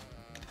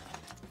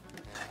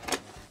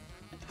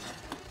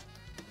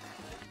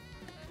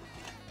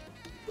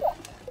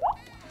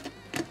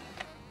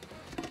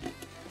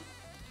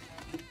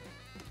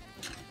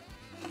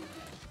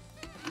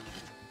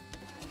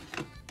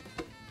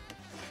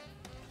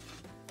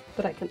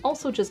 But I can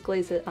also just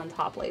glaze it on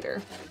top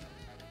later.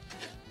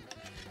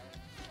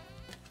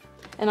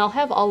 And I'll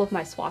have all of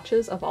my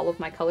swatches of all of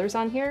my colors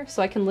on here,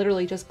 so I can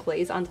literally just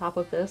glaze on top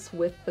of this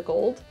with the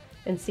gold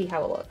and see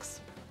how it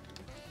looks.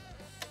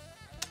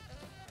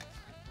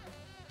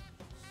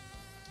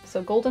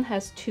 So Golden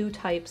has two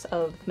types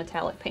of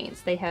metallic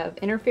paints. They have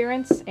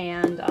interference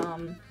and,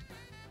 what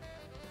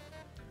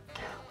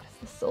is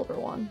the silver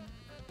one?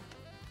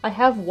 I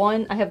have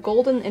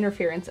golden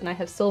interference and I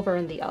have silver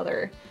in the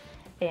other.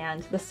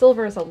 And the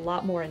silver is a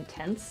lot more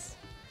intense.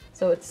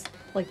 So it's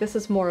like, this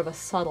is more of a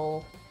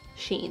subtle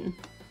sheen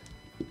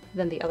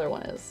than the other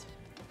one is.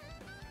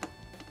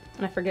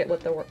 And I forget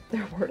what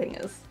their wording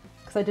is,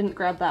 because I didn't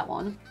grab that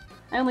one.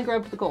 I only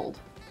grabbed the gold.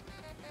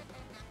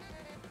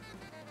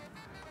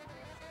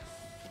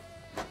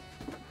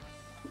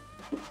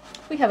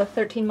 We have a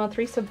 13-month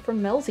resub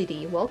from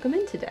MelZD. Welcome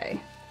in today.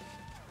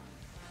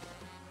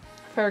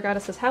 Farragata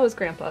says, how is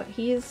Grandpa?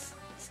 He's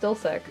still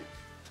sick.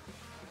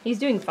 He's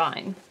doing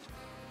fine.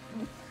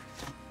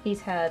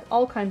 He's had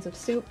all kinds of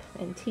soup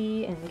and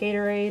tea and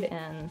Gatorade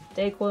and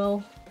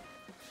Dayquil.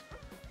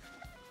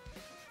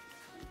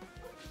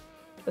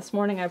 This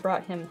morning I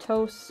brought him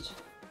toast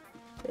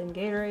and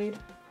Gatorade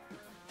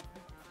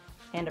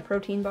and a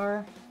protein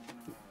bar.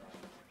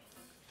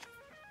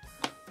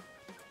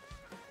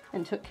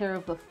 And took care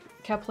of the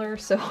Kepler,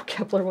 so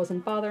Kepler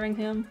wasn't bothering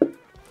him.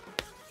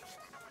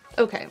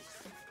 Okay.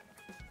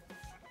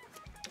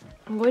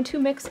 I'm going to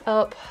mix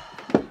up,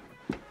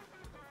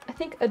 I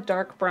think, a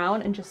dark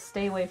brown and just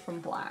stay away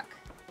from black.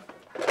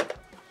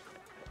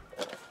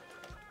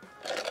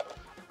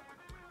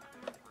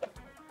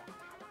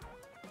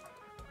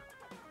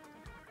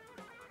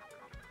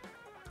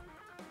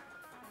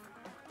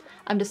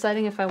 I'm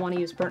deciding if I want to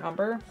use burnt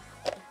umber.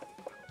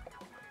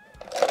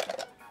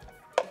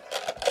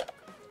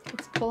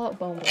 Let's pull out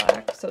bone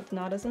black so it's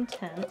not as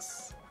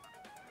intense.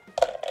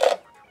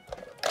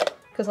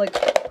 Because, like,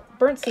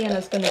 burnt sienna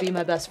is going to be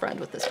my best friend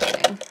with this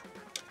painting.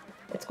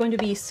 It's going to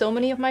be so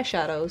many of my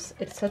shadows.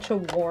 It's such a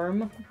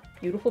warm,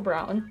 beautiful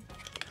brown.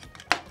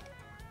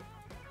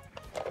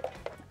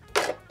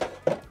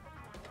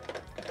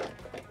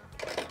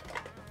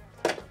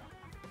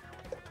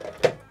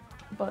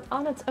 But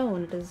on its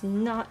own, it is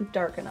not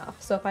dark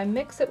enough. So if I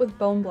mix it with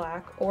bone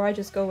black, or I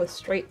just go with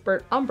straight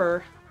burnt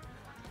umber,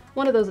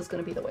 one of those is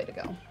going to be the way to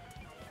go.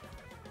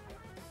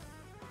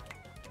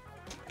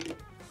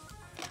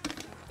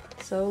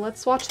 So let's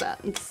swatch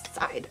that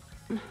inside.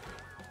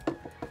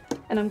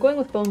 And I'm going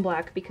with bone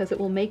black because it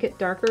will make it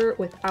darker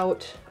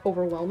without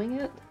overwhelming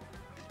it,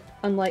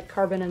 unlike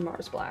Carbon and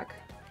Mars black.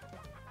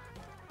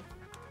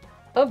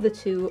 Of the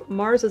two,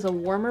 Mars is a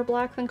warmer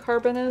black than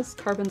Carbon is.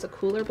 Carbon's a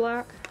cooler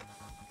black.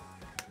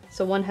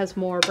 So one has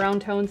more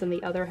brown tones and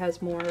the other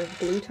has more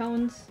blue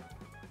tones.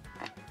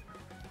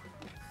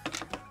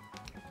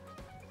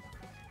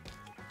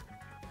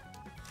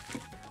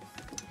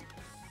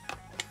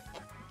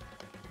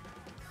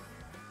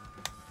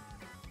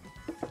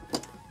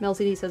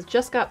 MelZD says,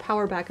 just got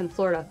power back in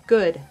Florida.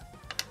 Good.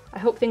 I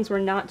hope things were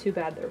not too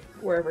bad there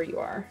wherever you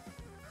are.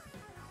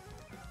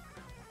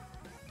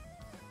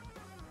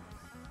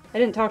 I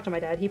didn't talk to my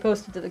dad. He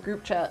posted to the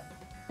group chat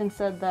and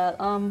said that,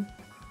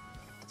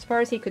 as far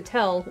as he could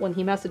tell, when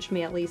he messaged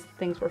me at least,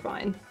 things were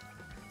fine.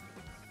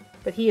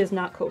 But he is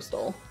not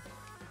coastal.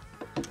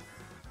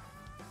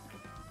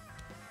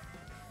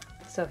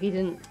 So he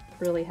didn't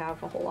really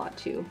have a whole lot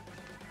to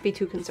be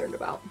too concerned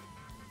about.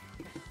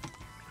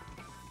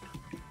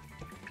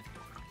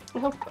 I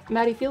hope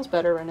Maddie feels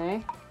better,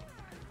 Renee.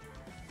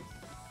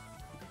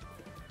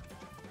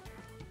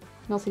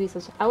 LCD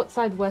says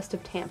outside west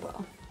of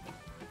Tampa.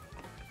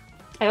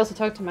 I also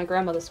talked to my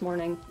grandma this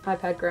morning,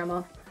 iPad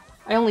grandma.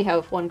 I only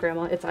have one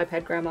grandma, it's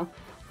iPad grandma.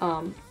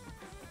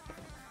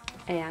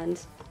 And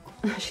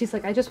she's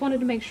like, I just wanted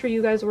to make sure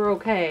you guys were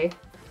okay.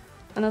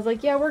 And I was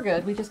like, yeah, we're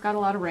good. We just got a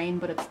lot of rain,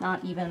 but it's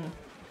not even...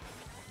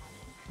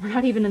 We're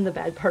not even in the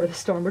bad part of the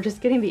storm. We're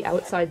just getting the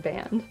outside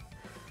banned.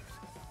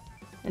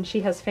 And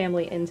she has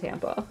family in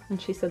Tampa.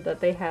 And she said that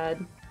they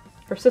had...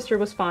 Her sister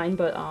was fine,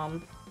 but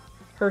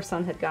her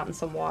son had gotten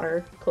some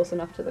water close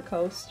enough to the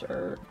coast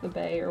or the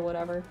bay or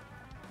whatever.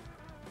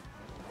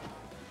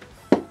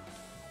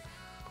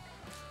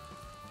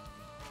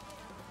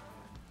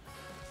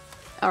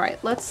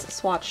 Alright, let's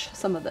swatch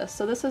some of this.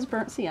 So this is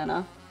Burnt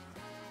Sienna.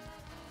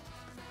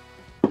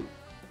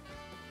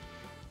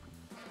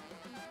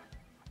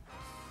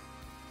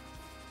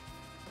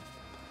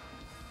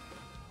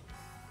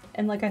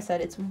 And like I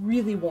said, it's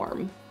really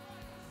warm.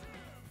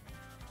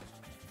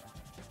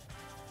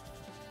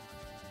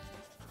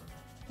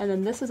 And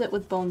then this is it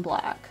with Bone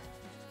Black.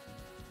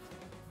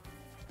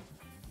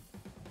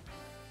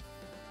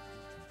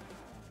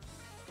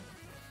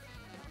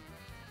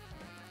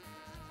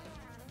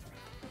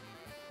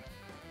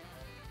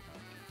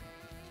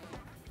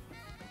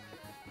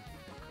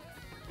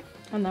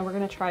 And then we're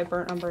going to try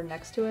Burnt Umber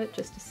next to it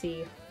just to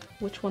see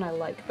which one I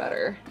like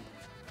better.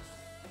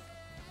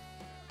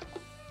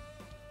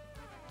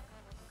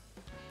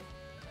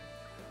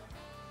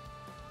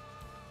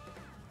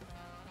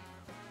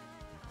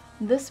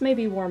 This may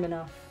be warm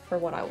enough for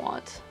what I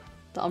want.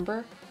 The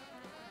umber.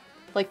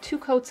 Like 2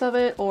 coats of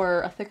it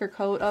or a thicker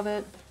coat of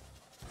it.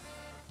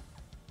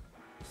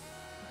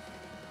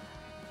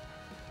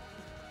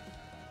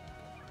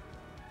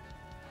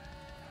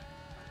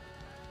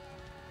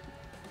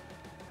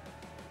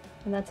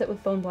 And that's it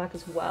with Bone Black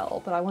as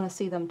well, but I want to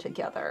see them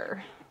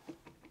together.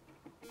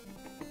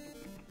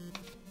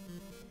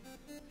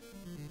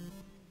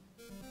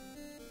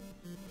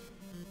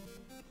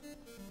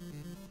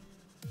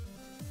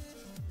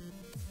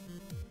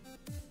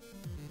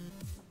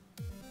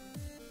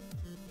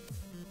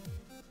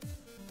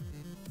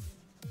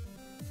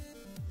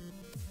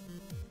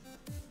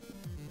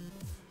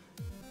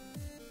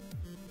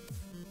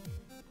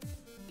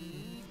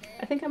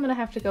 I think I'm gonna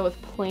have to go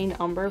with plain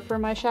umber for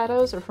my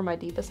shadows or for my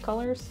deepest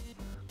colors.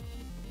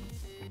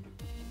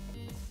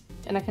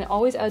 And I can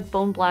always add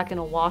Bone Black in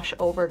a wash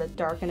over to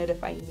darken it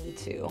if I need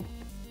to.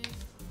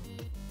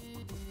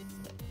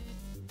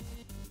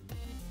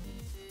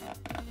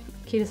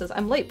 Kita says,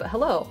 I'm late, but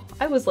hello.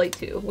 I was late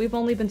too. We've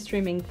only been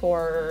streaming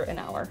for an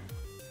hour.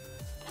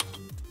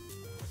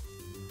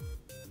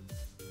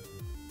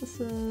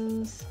 This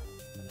is...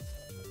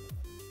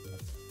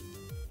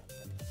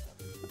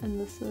 And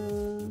this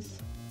is...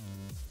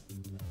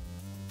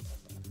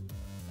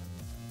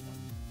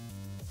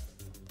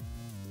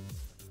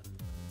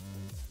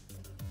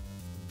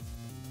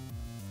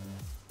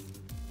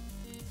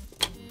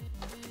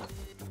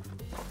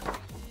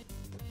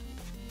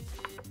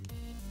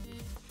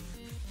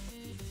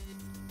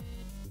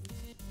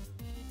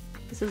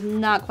 This is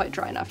not quite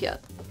dry enough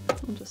yet.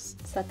 I'll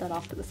just set that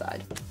off to the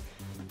side.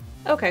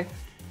 Okay.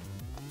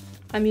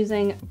 I'm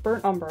using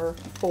Burnt Umber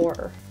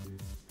for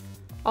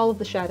all of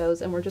the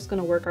shadows, and we're just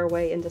going to work our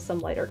way into some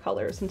lighter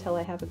colors until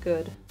I have a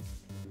good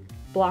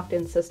blocked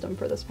in system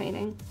for this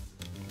painting.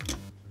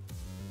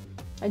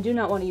 I do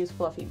not want to use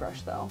Fluffy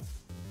Brush though.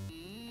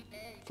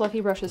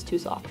 Fluffy Brush is too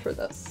soft for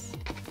this.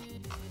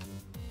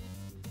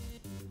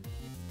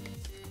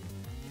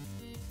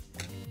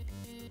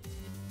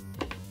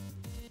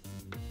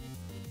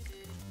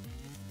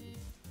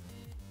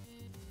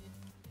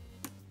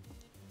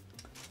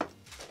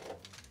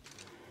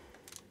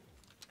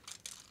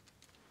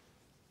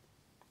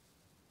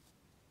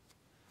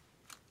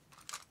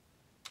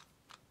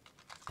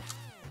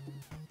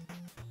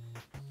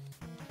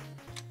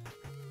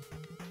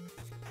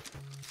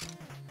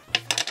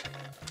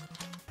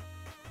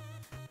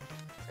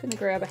 Gonna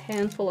grab a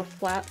handful of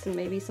flats and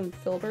maybe some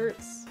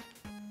filberts.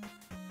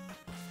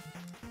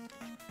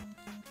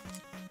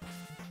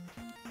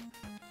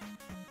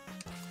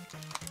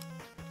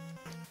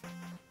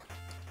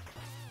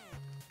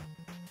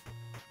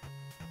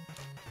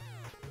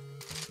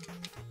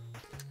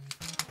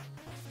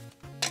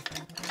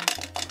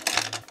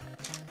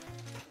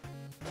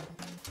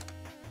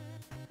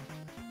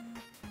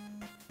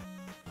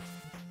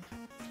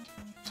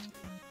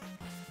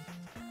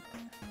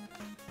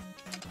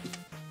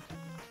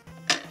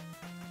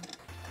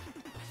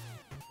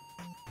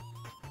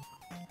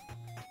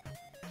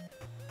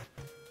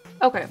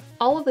 Okay,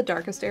 all of the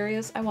darkest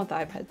areas, I want the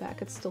iPad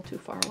back, it's still too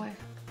far away.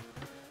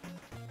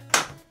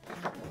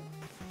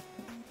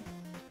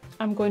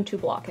 I'm going to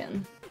block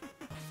in.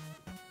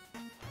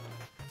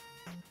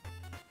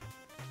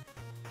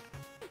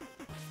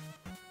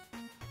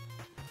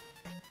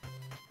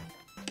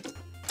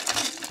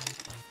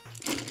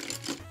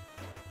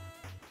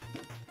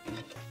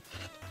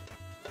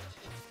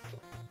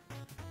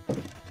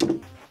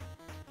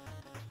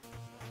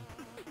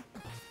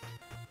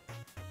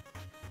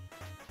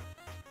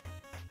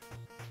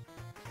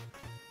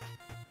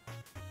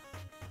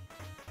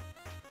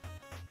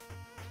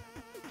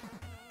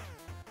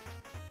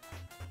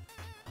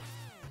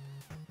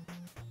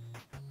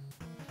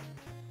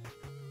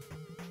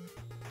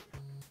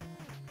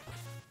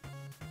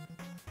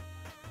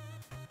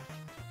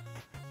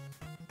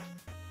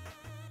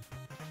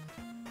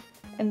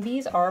 And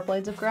these are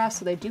blades of grass,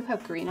 so they do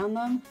have green on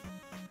them.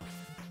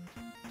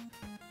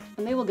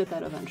 And they will get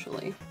that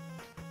eventually.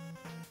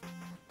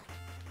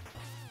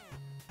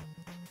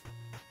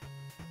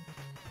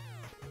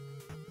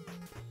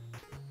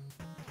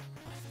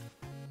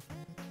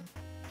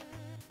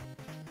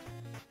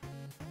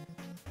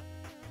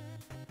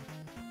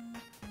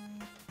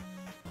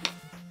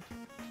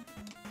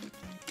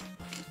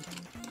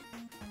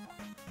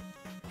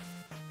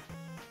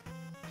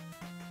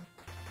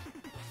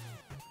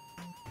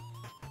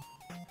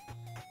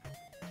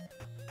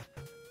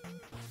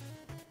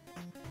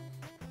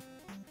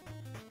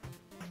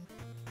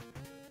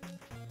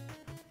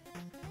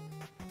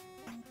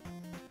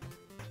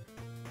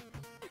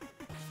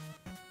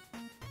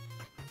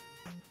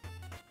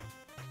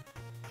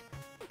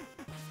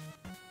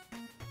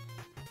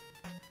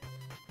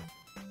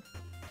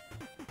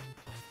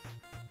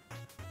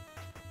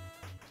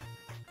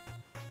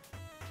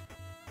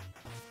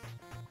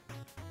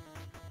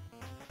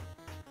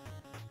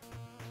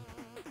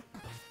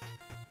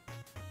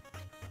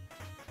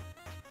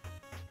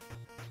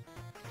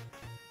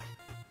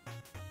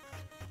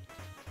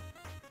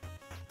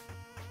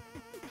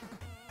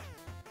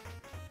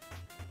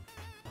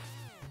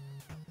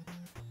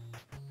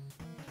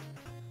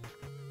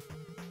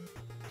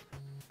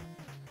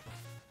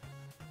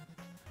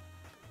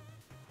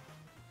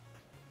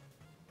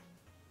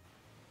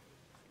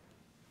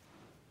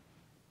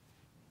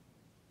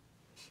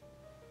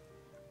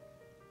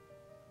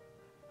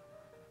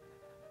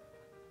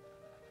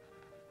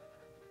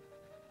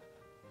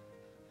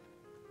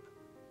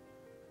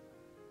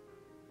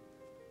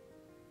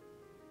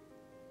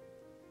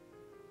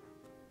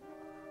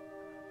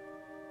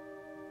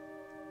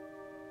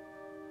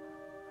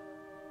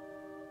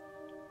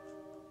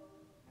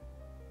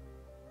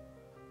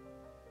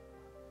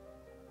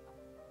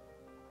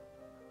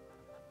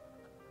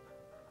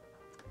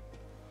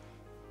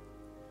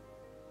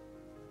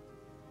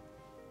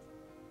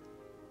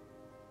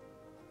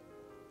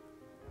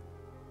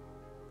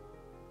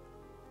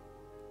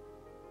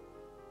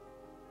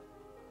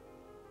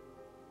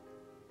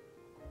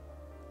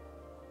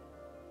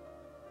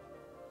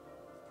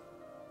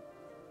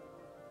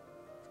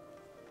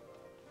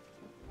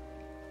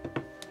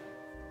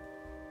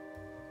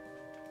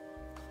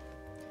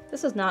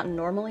 This is not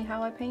normally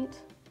how I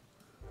paint,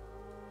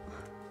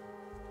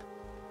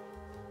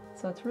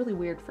 so it's really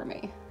weird for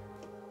me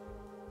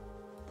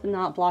to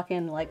not block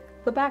in like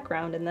the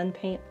background and then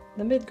paint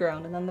the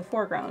midground and then the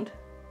foreground.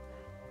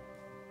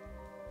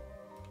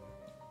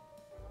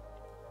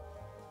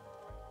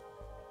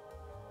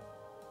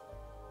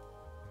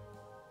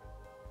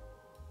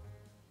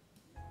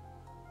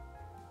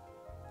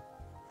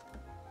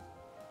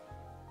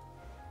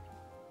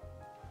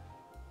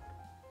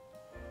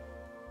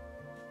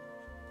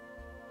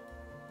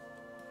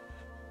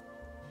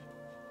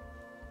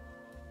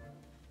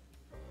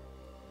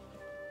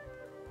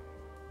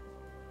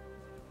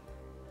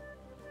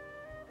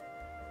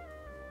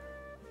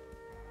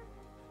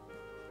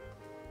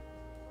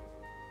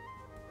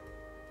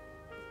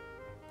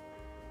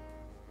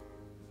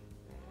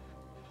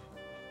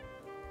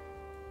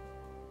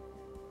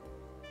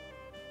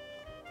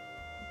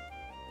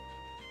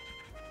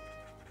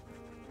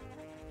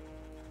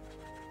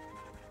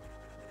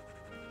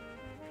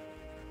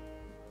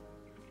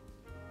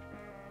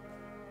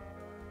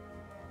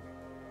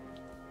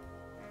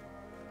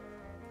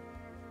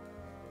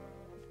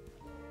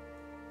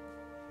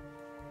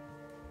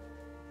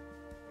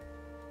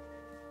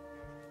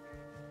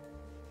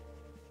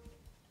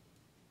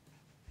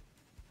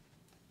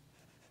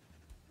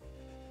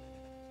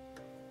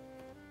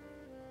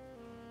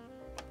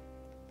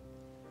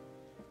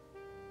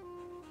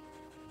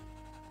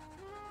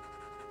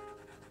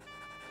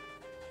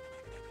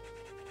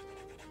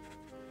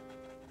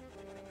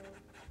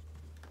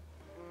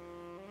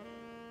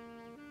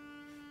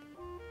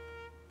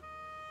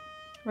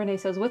 Renee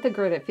says, with a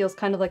grid, it feels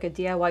kind of like a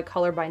DIY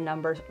color by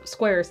numbers,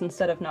 squares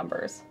instead of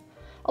numbers.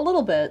 A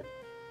little bit.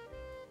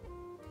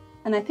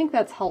 And I think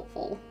that's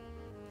helpful.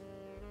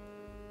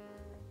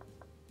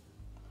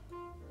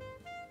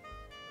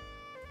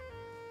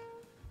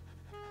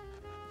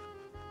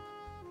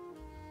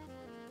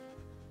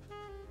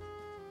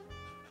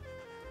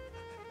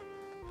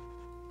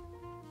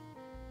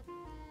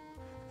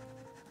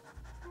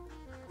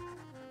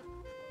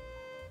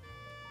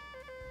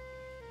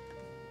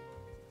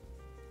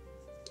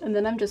 And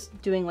then I'm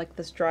just doing like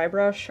this dry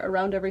brush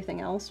around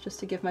everything else just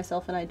to give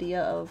myself an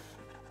idea of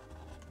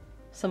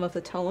some of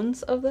the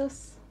tones of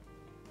this.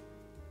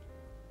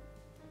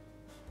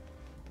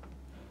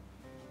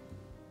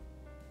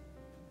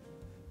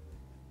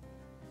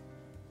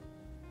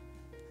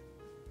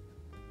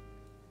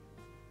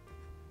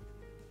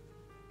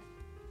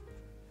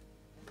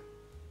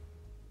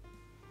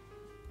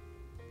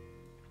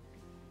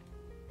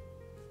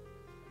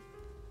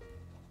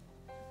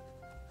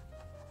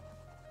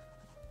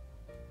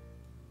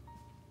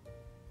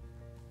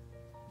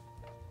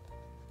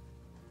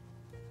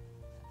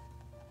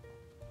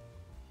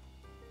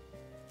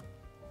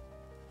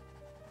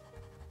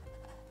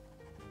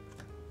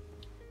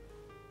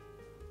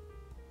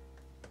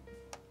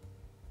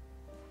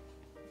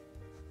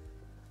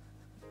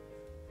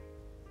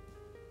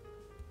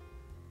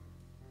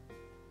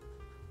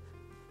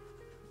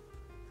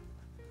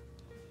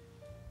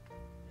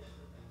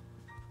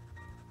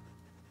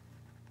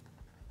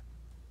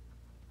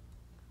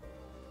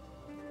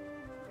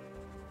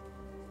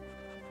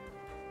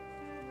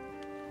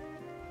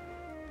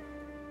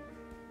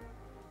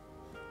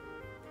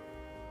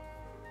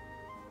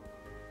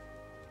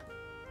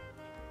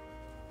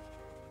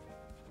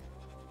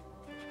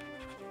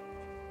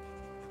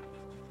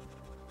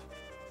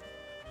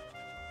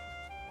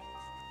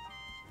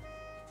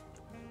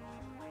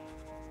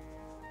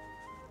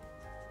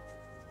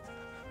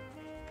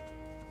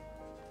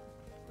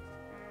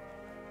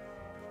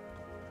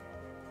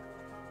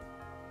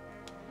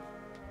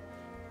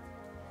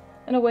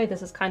 In a way,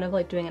 this is kind of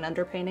like doing an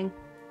underpainting.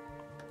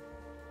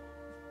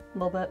 A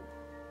little bit.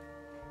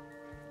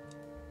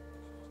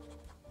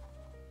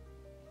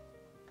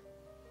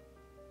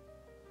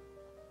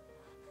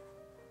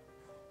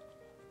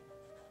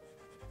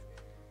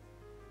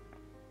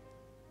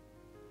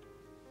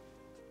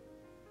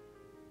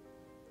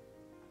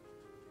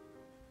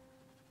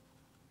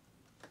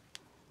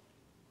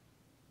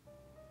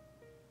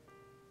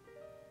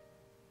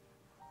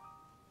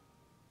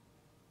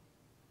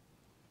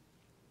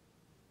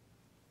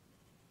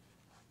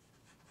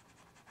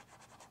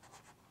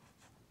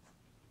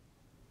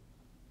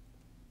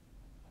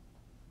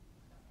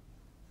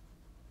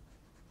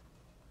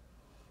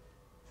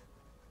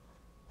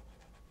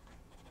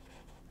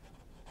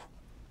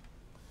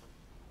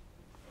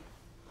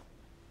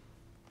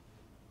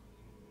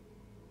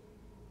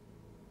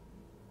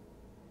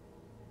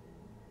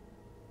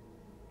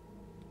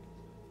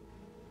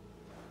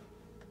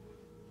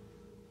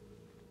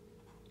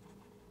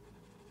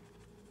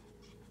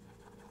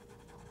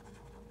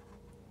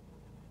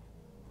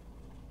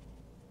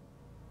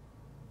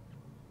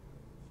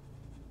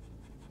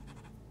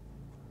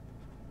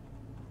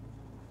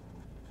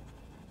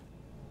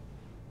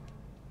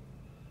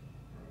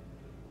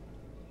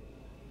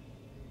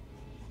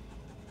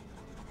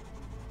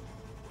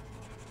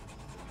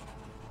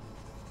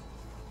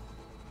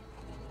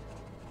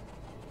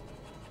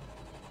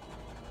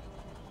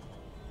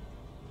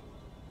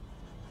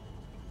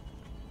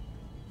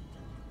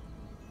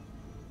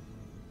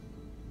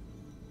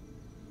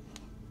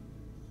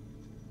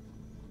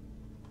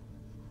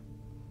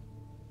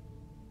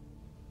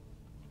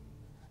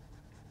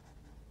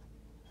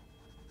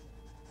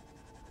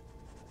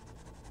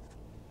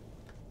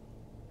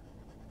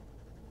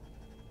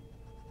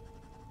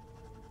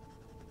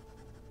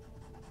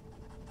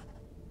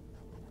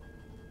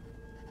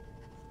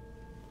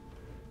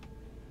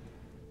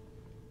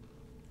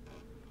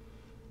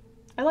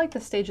 I like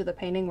the stage of the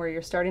painting where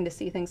you're starting to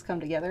see things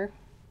come together.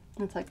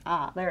 It's like,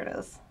 ah, there it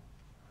is.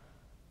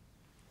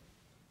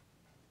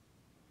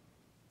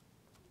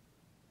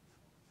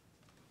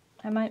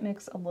 I might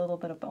mix a little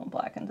bit of bone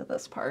black into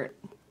this part,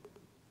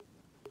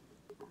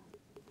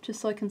 just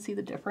so I can see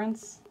the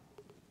difference.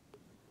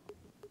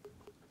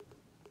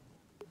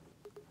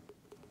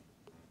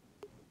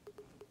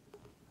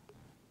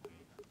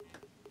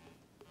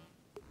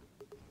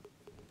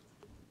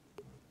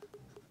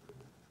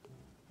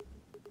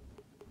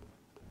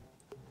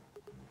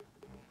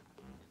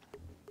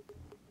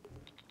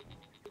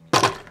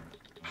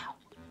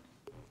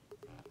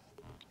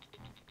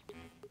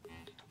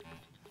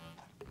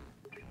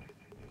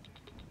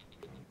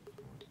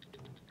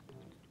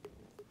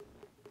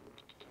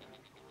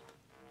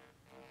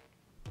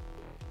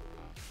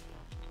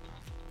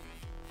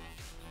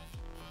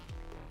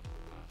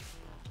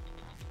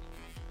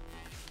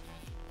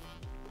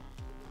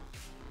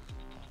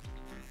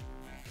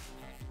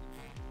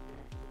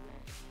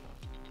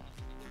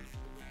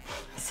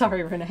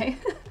 Sorry, Renee.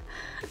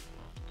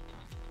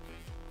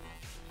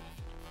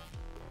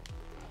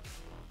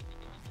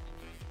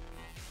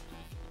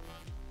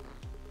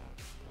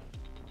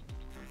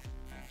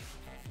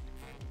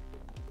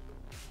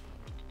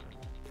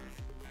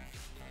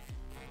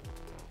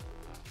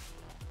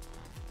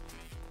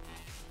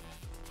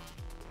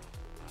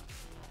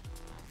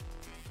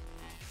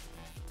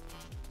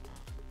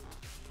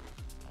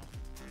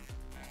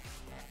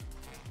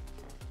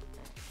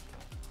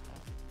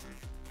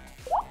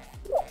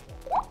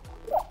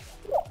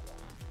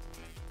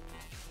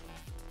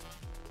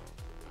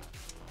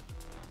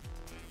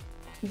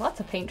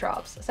 Lots of paint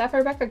drops.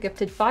 Sapphire Becca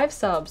gifted 5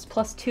 subs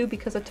plus 2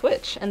 because of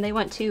Twitch, and they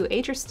went to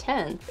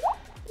Agers10,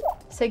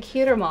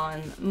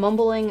 Seghiraman,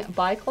 Mumbling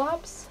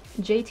Biclops,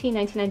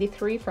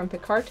 JT1993 from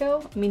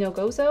Picarto,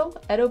 Minogozo,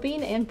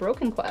 Edobean, and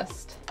Broken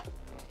Quest.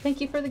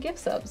 Thank you for the gift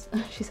subs.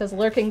 She says,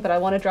 lurking, but I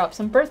want to drop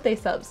some birthday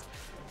subs.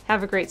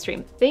 Have a great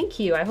stream. Thank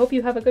you. I hope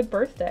you have a good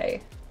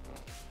birthday.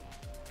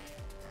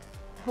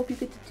 I hope you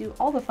get to do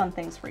all the fun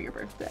things for your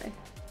birthday.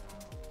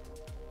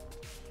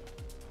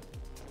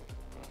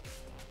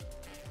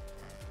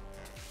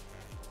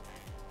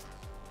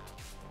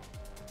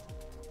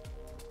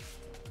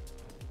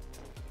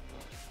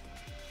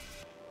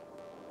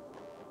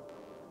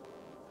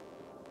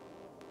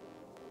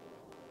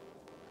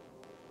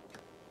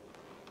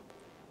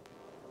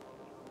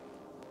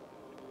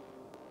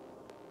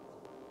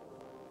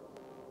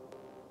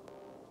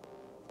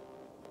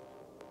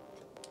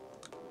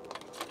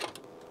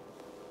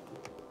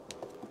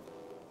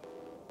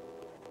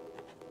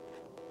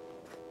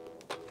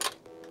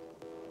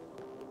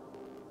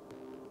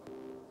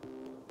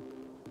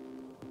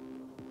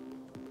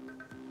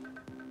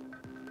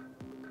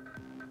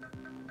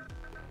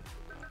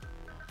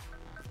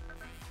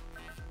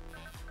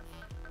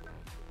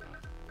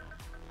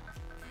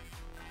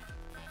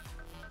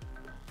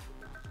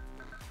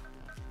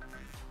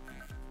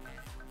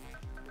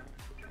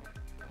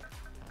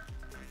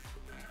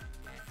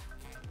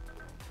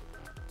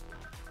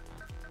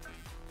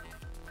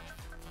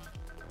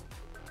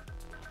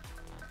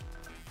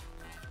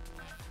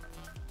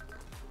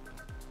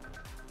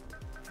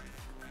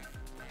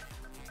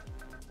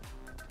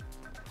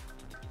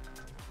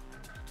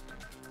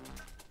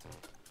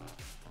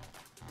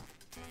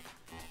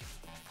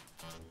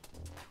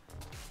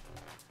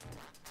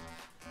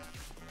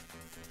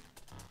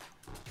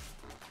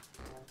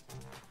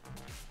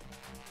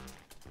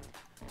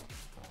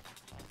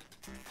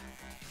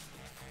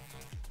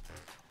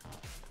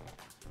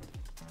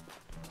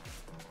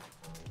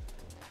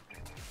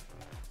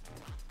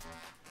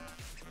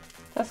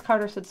 Tess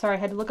Carter said, sorry, I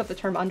had to look up the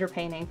term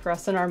underpainting for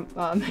us in our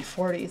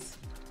mid-40s.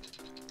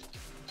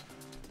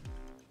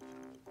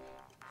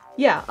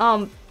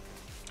 Yeah,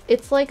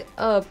 it's like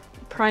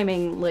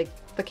priming like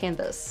the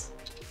canvas.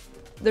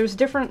 There's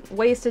different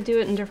ways to do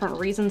it and different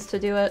reasons to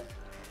do it.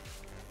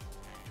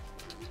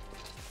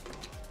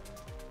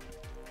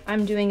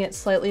 I'm doing it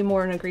slightly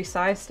more in a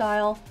grisaille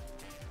style,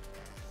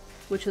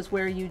 which is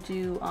where you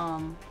do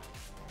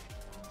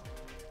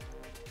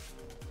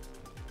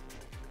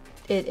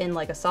it in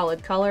like a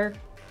solid color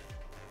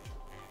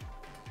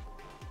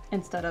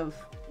instead of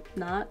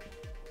not.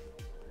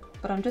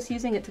 But I'm just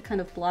using it to kind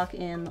of block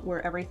in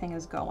where everything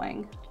is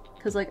going.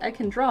 Because like I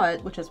can draw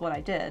it, which is what I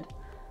did.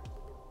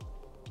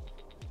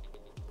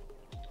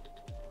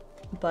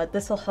 But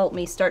this will help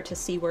me start to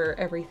see where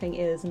everything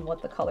is and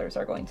what the colors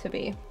are going to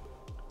be.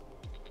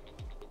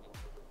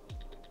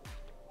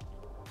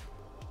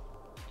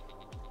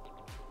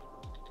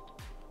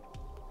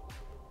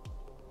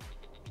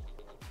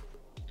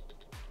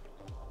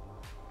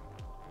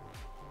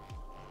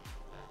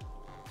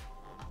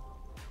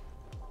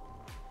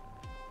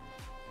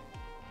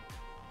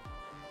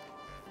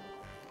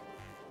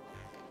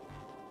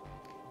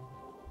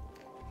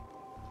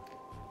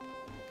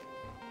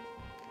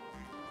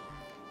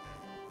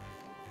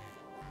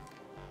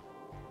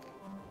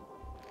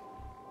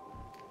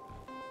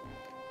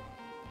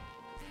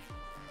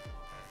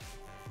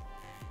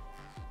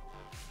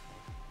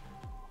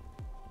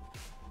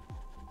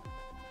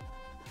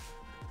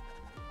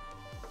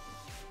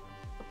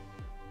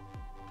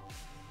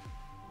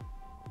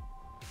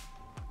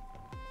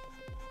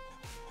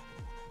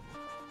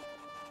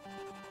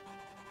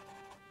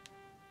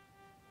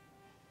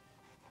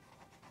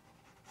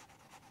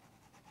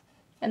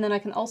 And then I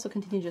can also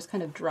continue to just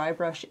kind of dry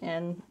brush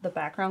in the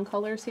background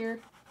colors here.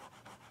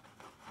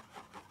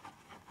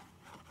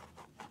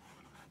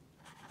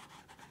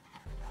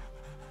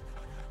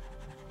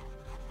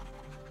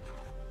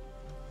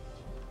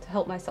 To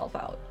help myself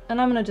out.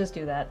 And I'm gonna just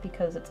do that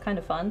because it's kind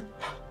of fun.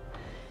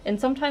 And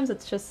sometimes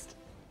it's just,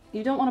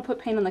 you don't want to put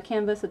paint on the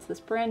canvas. It's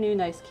this brand new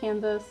nice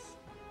canvas.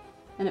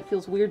 And it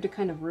feels weird to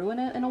kind of ruin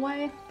it in a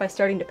way by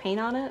starting to paint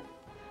on it.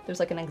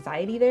 There's like an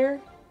anxiety there.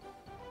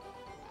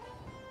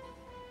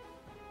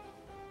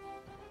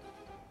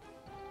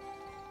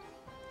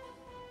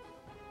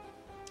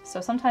 So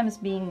sometimes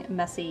being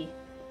messy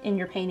in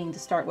your painting to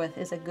start with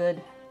is a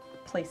good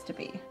place to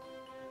be.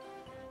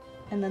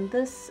 And then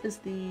this is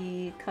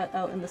the cut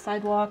out in the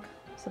sidewalk,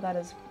 so that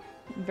is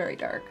very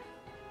dark.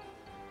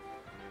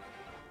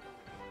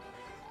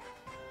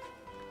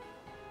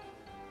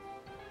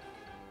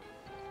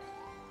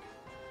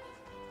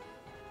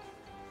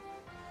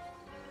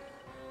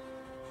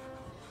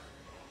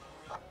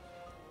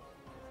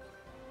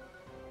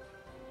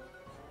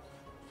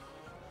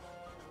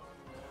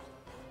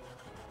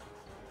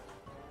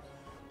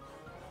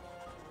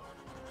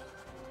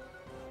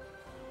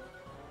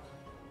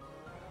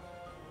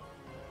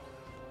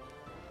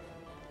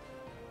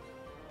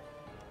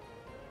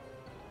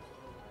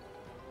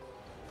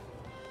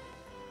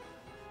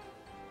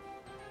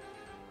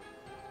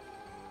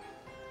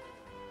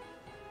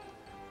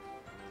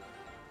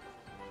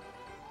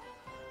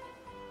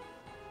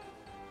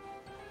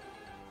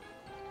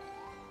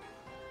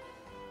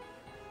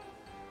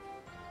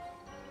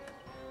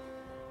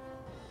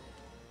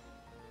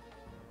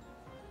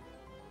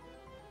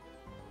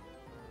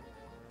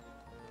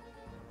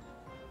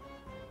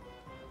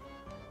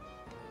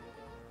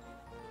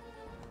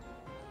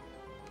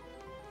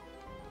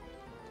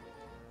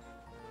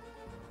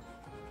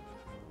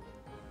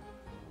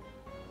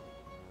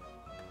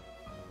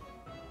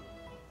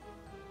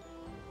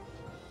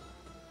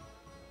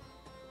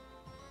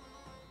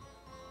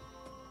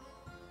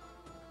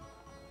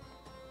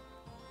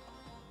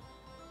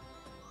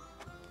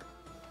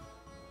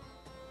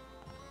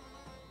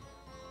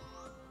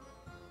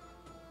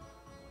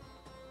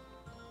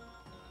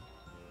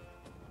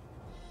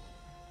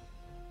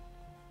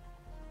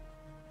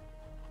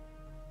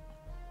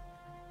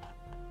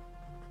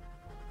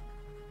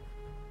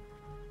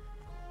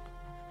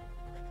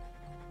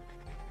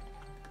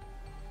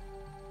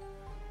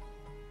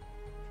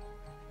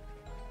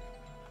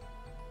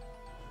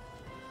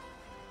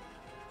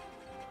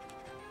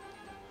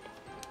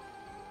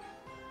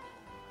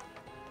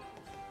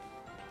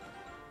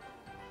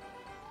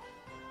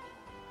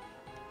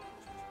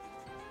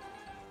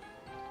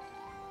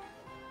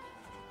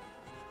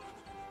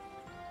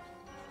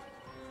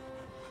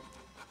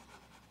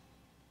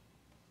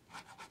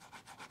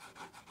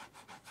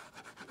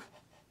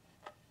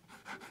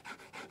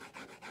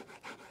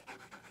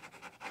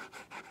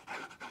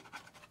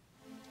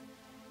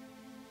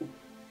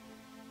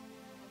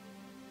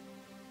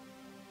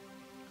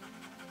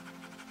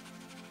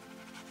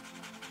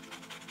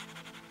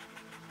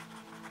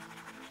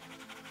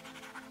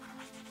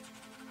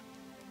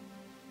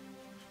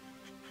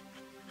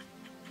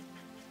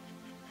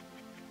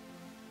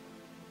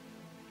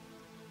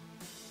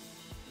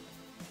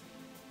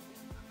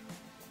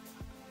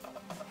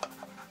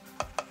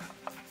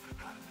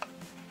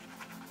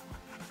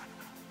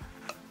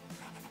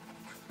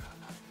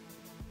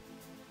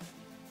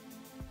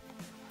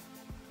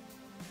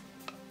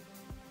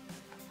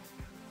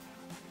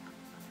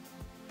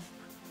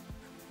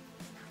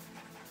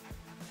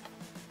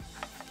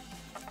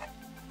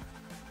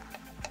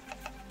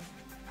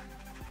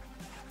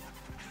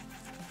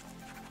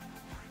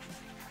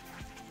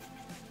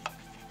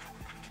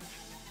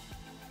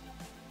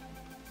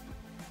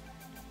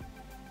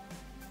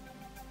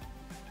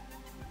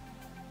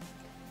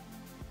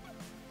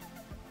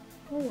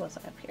 was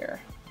I up here?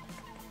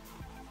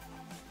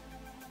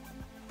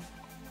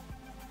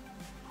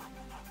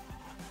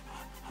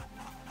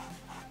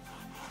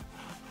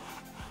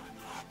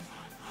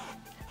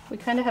 We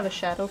kind of have a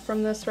shadow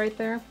from this right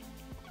there.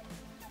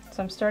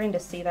 So I'm starting to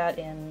see that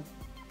in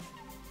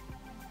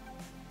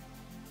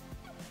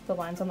the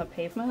lines on the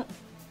pavement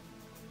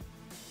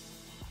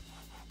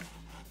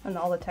and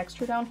all the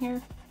texture down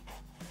here.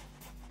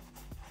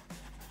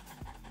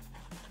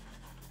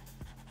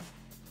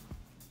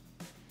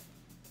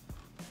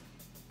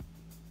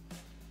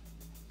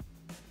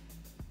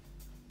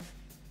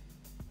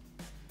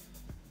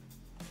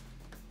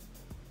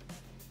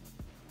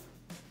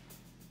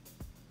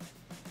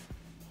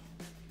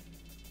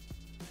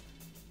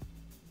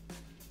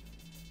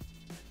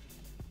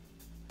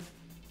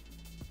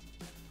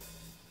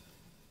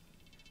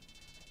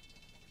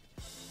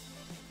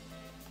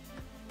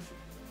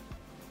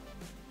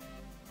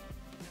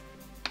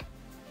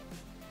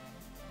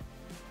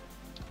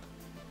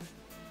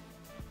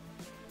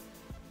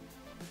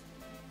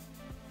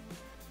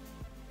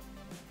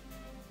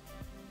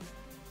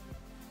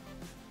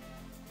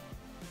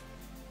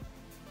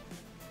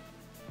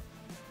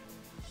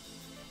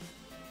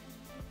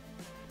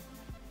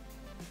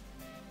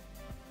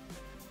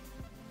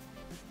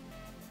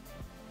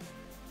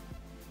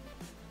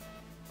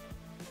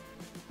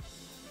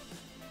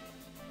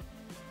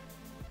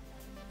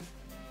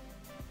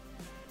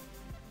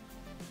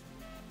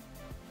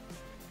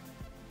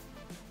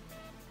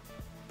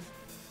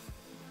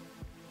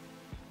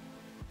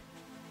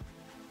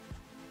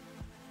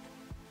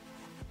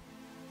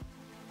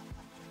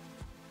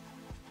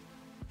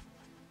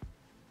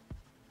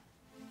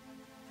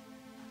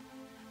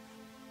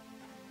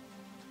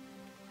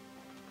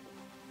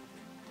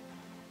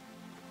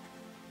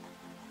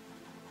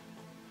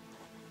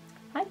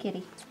 Hi,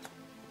 kitty.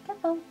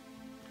 Hello.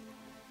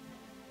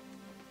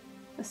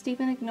 Is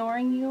Stephen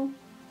ignoring you?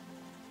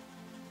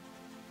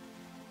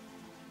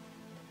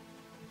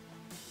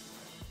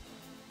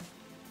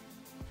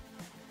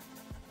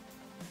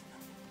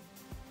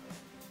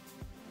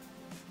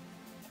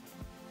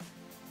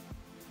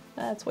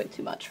 That's way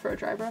too much for a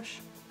dry brush.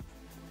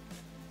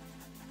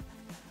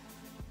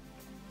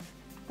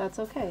 That's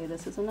okay,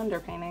 this is an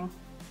underpainting.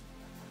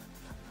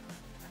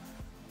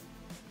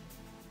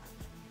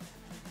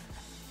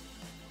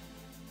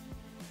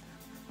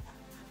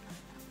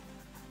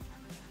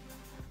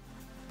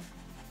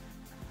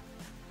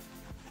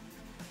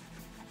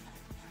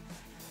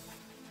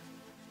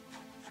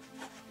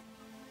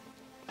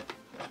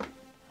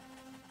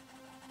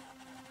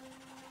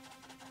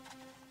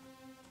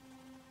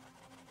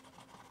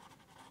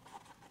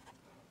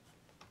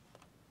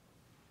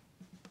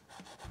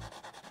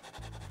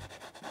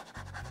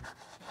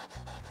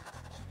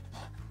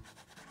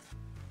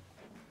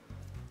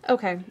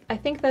 Okay, I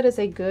think that is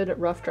a good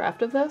rough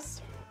draft of this.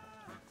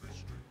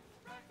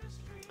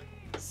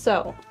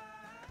 So,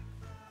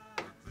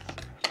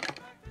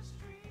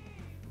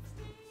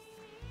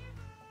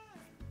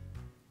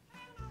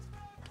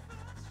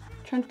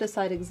 trying to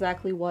decide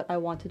exactly what I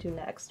want to do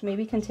next.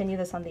 Maybe continue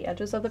this on the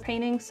edges of the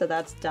painting, so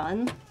that's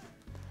done.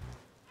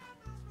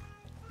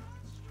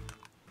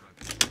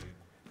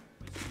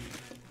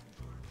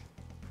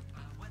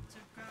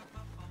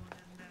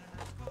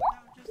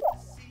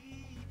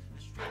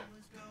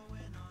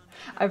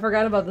 I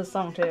forgot about this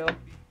song too.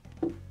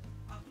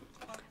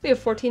 We have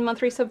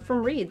 14-month resub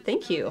from Reed.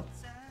 Thank you.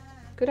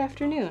 Good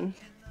afternoon.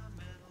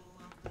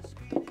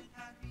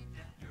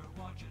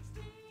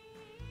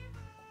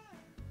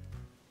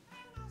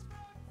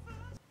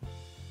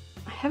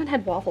 I haven't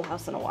had Waffle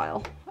House in a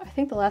while. I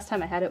think the last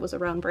time I had it was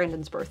around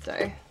Brandon's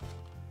birthday.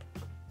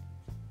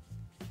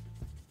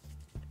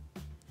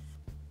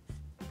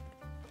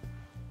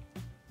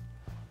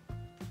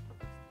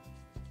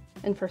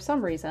 And for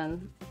some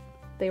reason,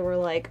 they were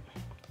like,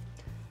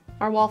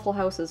 our Waffle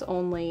House is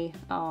only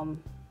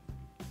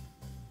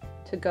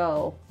to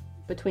go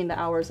between the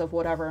hours of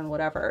whatever and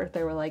whatever.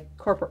 They were like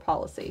corporate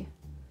policy,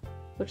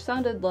 which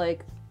sounded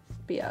like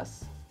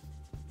BS.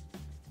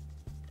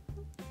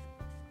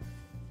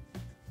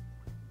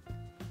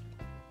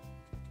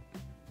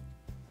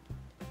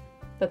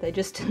 But they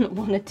just didn't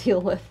want to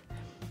deal with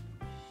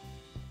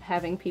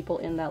having people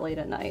in that late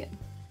at night.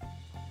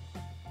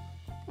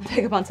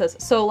 Vagabond says,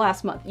 so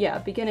last month. Yeah,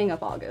 beginning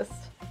of August.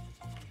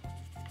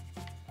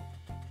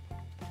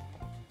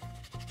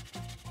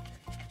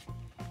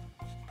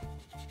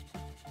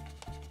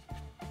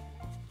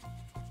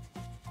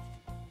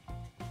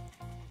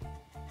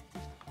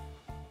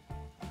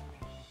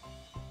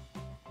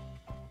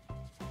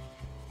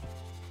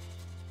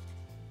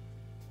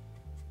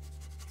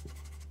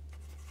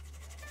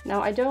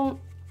 Now, I don't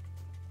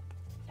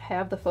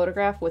have the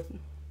photograph with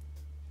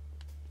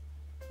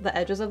the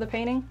edges of the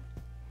painting,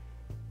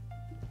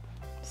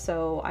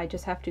 so I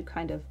just have to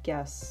kind of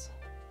guess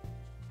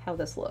how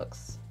this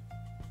looks.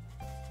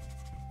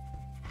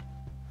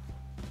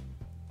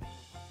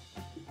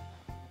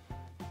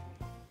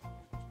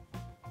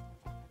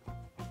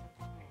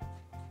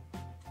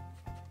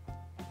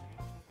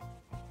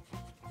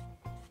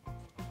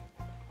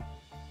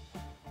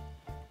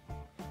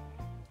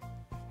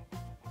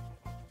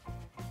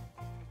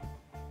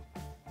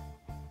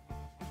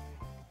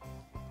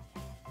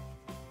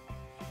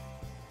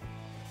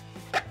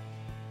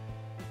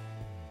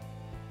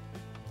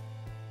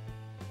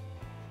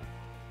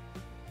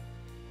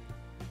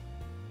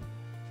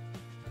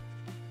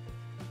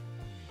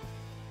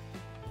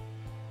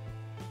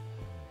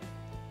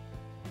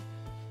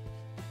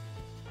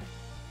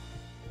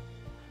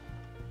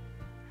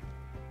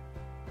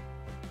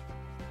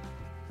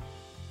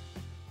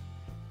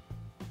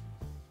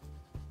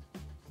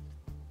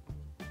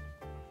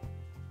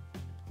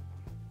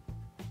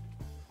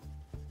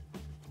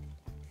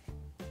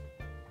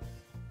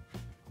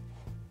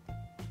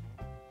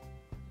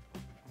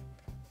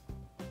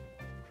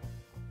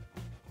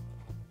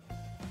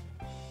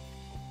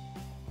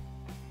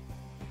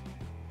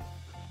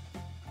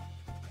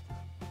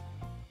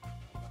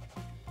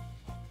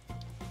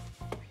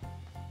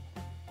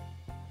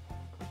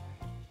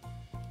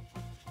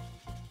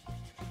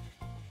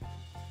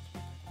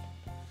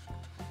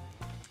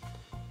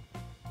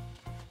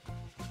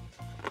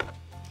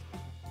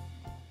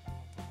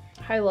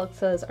 Kylock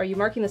says, are you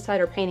marking the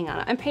side or painting on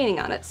it? I'm painting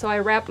on it. So I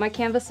wrap my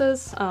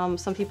canvases.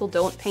 Some people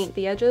don't paint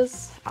the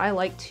edges. I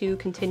like to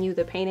continue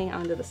the painting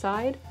onto the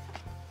side.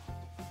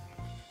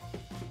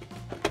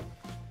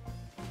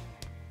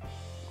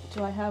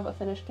 Do I have a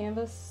finished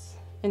canvas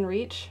in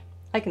reach?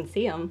 I can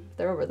see them.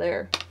 They're over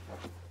there.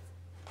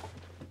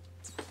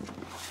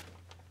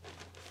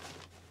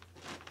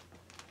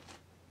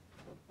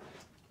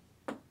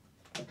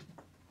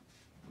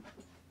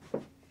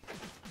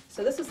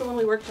 So this is the one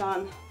we worked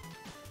on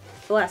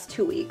the last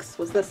 2 weeks,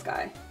 was this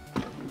guy.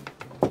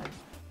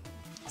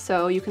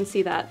 So you can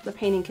see that the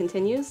painting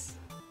continues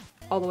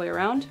all the way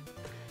around.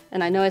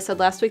 And I know I said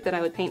last week that I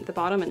would paint the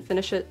bottom and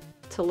finish it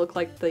to look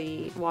like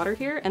the water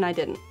here, and I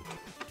didn't.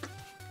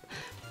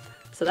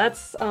 So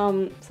that's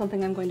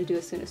something I'm going to do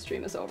as soon as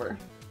stream is over.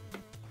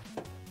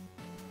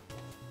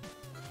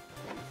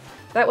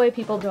 That way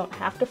people don't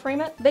have to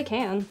frame it. They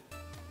can.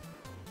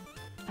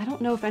 I don't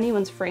know if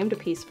anyone's framed a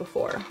piece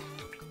before.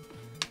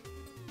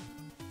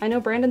 I know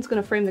Brandon's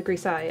gonna frame the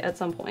grisaille at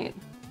some point.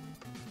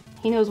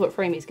 He knows what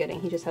frame he's getting,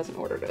 he just hasn't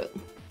ordered it.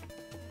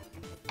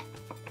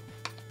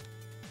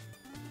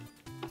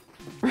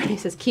 He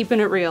says, keeping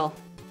it real.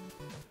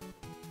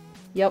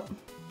 Yep.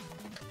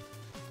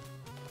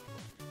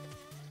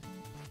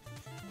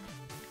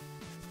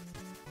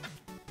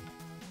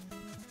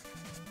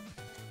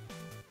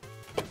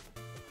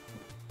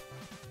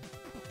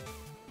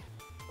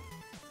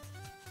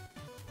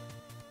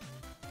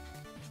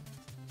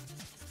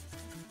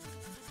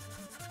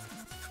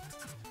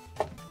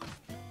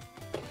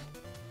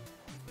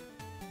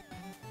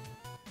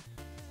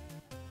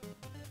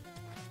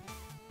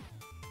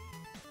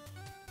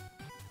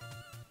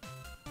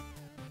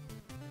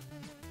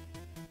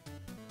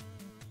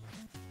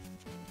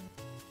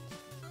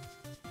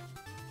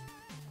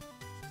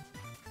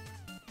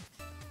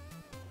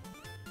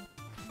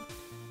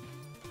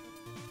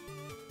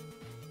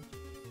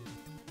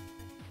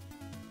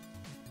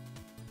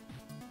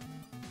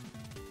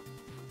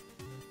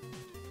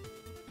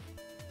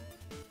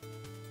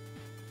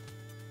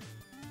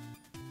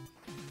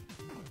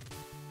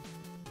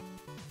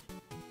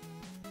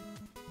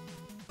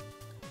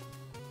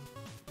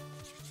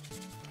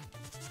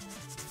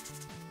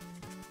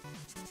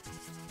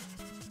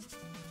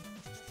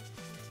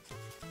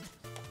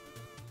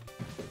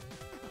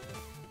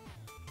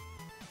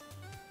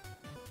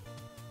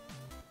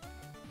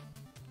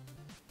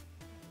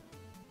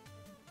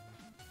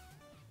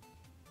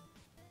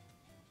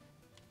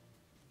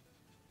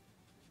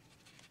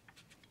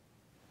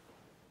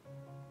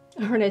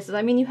 Renee says,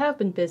 I mean, you have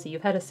been busy.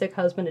 You've had a sick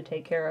husband to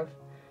take care of.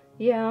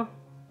 Yeah.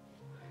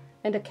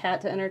 And a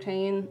cat to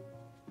entertain.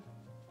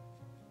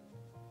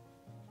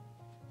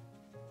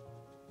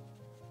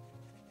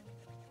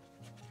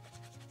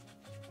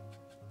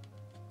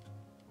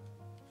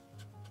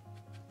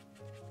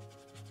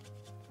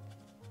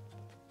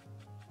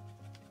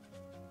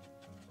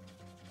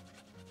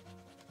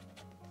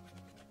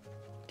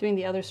 Doing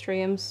the other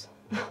streams.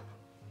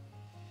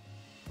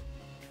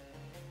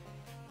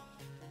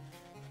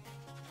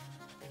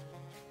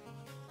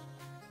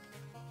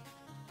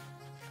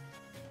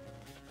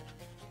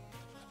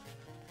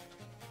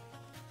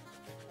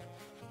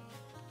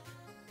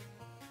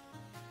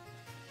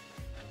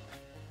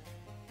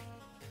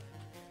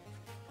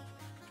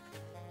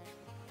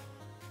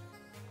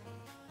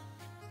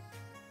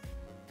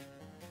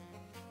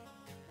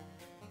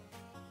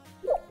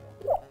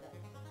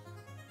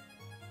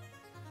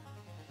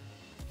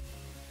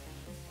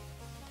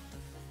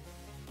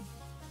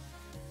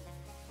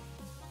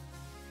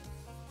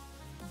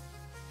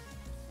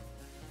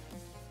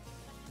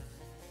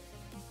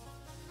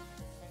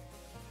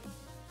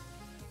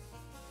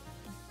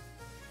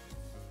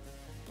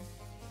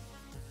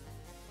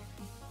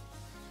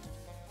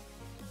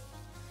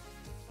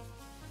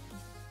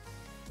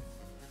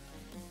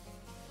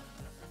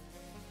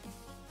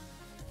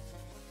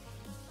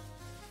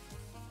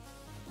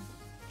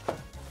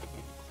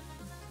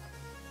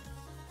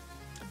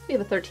 We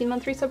have a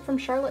 13-month resub from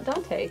Charlotte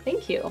Dante.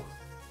 Thank you.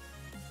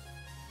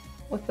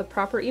 With the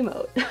proper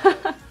emote.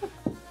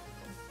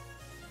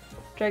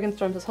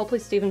 Dragonstorm says, hopefully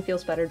Steven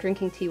feels better.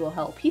 Drinking tea will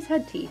help. He's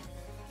had tea.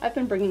 I've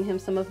been bringing him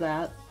some of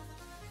that.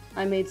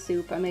 I made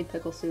soup. I made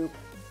pickle soup.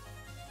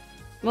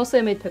 Mostly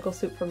I made pickle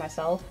soup for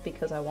myself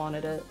because I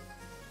wanted it.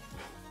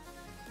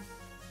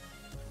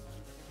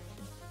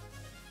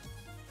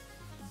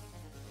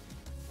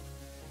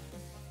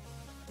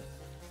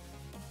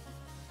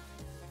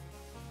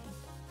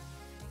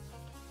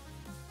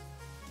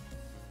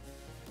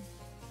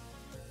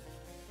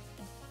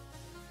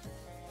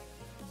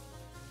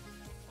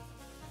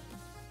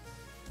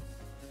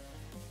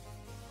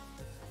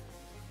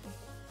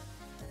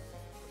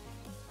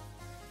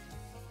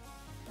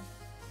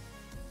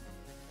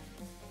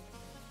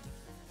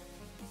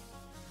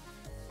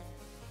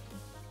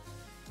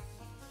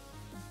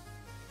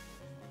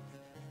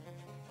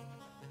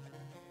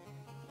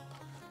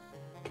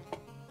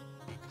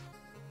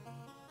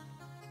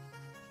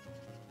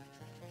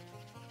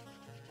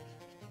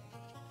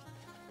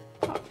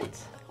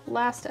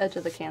 Last edge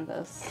of the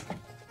canvas.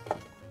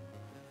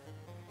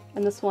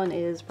 And this one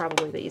is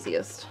probably the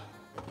easiest.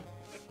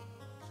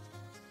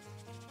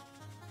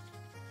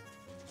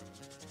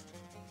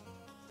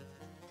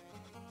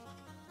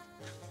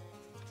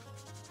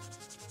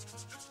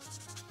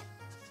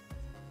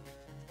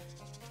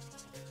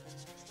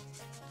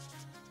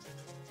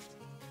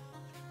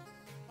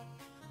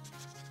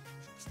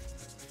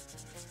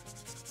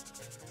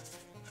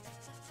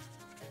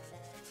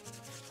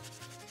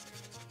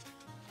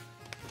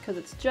 Because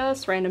it's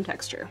just random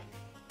texture.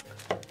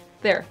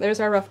 There's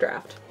our rough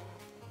draft.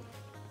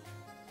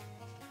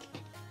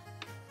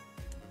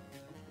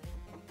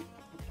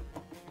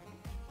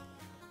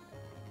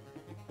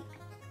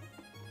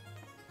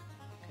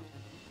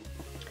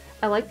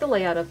 I like the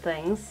layout of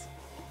things.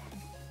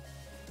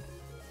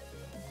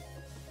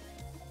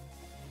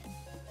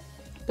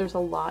 There's a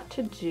lot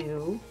to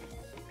do.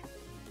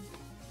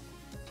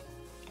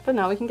 But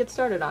now we can get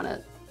started on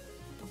it.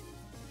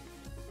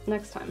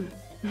 Next time.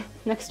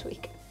 Next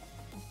week.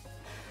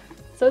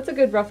 So it's a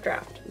good rough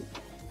draft.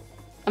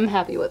 I'm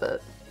happy with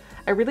it.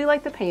 I really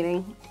like the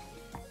painting.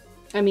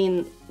 I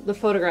mean, the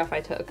photograph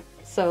I took.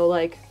 So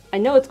like, I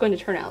know it's going to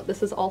turn out.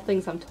 This is all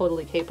things I'm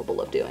totally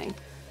capable of doing.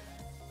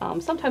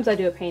 Sometimes I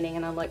do a painting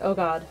and I'm like, oh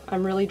god,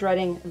 I'm really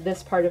dreading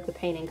this part of the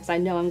painting because I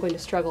know I'm going to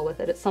struggle with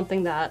it. It's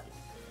something that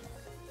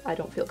I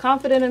don't feel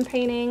confident in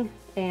painting,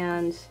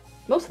 and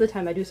most of the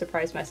time I do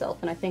surprise myself,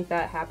 and I think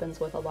that happens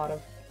with a lot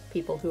of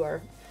people who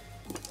are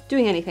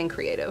doing anything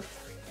creative.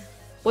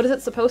 What is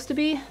it supposed to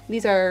be?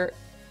 These are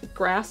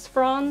grass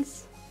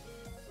fronds,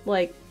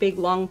 like big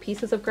long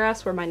pieces of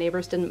grass where my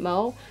neighbors didn't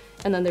mow,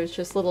 and then there's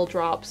just little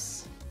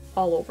drops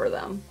all over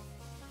them.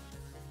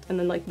 And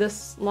then like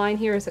this line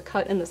here is a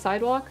cut in the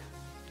sidewalk.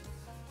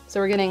 So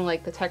we're getting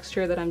like the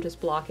texture that I'm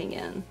just blocking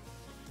in,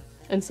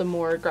 and some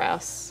more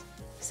grass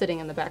sitting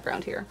in the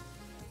background here.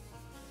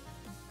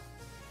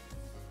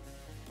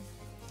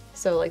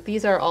 So like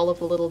these are all of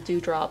the little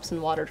dewdrops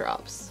and water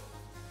drops.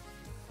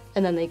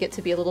 And then they get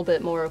to be a little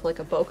bit more of like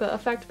a bokeh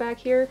effect back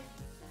here.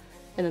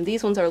 And then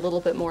these ones are a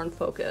little bit more in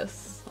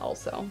focus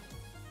also.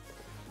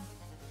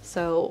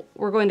 So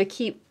we're going to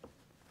keep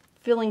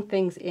filling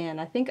things in.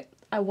 I think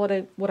what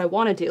I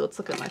want to do, let's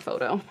look at my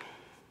photo.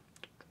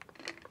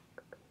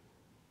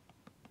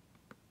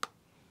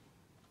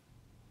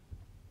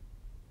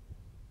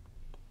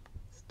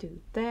 Let's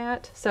do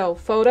that. So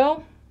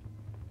photo,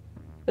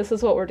 this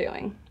is what we're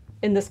doing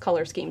in this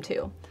color scheme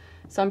too.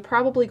 So I'm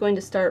probably going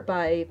to start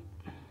by,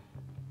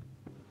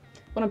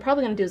 what I'm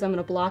probably going to do is I'm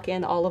going to block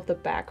in all of the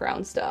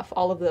background stuff,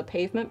 all of the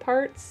pavement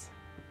parts.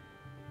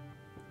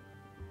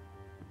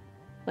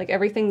 Like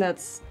everything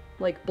that's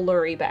like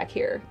blurry back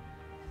here.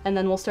 And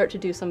then we'll start to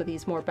do some of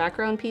these more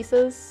background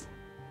pieces,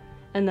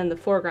 and then the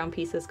foreground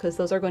pieces, because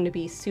those are going to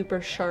be super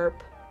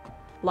sharp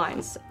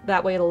lines.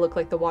 That way it'll look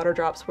like the water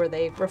drops where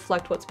they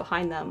reflect what's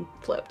behind them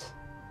flipped.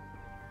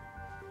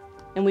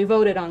 And we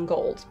voted on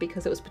gold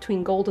because it was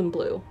between gold and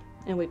blue,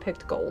 and we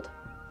picked gold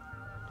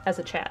as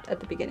a chat at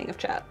the beginning of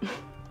chat.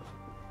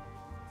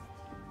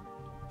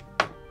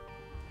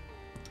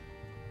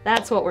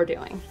 That's what we're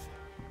doing.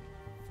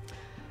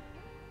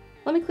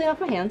 Let me clean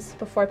off my hands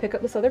before I pick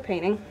up this other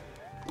painting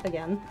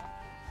again.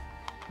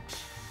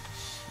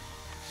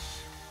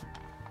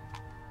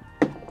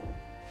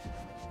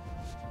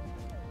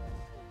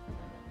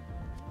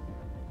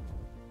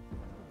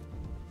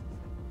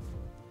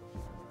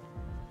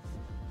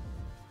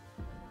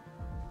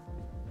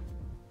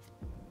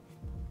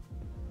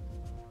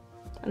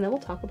 And then we'll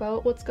talk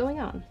about what's going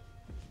on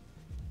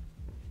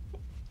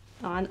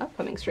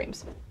upcoming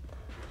streams.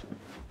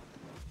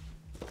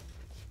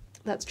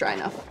 That's dry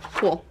enough.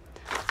 Cool.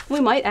 We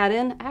might add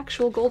in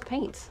actual gold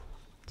paint.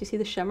 Do you see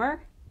the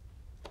shimmer?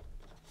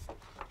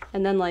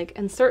 And then like,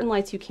 in certain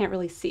lights you can't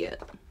really see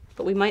it,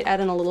 but we might add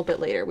in a little bit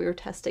later. We were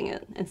testing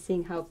it and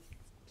seeing how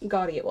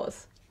gaudy it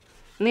was.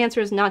 And the answer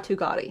is not too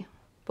gaudy,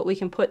 but we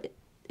can put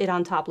it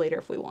on top later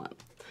if we want.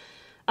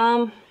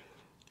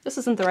 This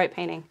isn't the right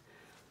painting.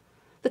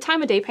 The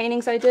time of day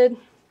paintings I did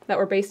that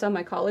were based on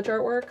my college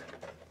artwork,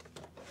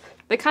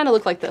 they kind of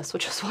look like this,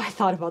 which is why I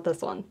thought about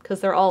this one, because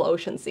they're all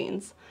ocean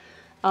scenes.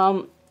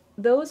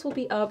 Those will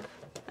be up.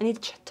 I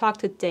need to talk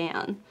to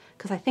Dan,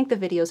 because I think the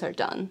videos are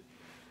done.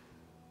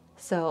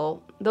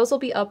 So those will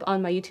be up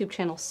on my YouTube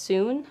channel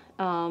soon.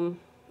 I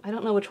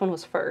don't know which one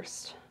was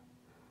first.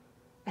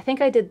 I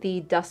think I did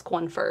the dusk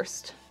one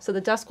first. So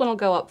the dusk one will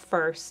go up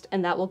first,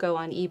 and that will go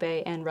on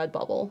eBay and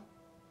Redbubble.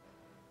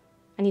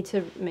 I need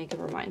to make a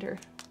reminder.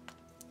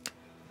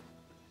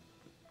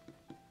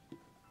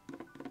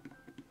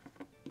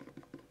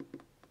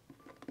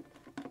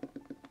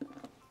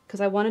 Because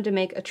I wanted to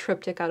make a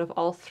triptych out of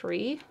all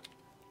three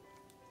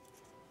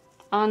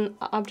on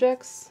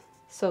objects.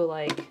 So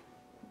like,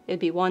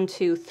 it'd be 1,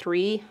 2,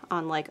 3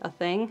 on like a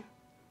thing.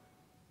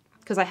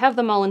 Because I have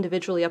them all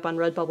individually up on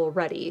Redbubble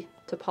ready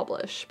to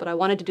publish, but I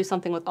wanted to do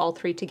something with all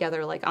three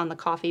together, like on the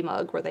coffee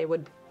mug where they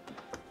would,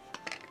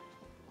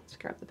 let's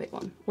grab the big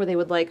one, where they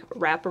would like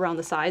wrap around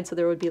the side. So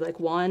there would be like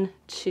 1,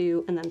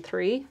 2, and then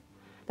 3.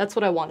 That's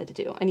what I wanted to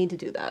do. I need to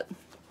do that.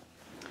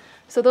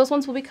 So those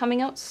ones will be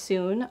coming out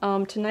soon.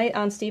 Tonight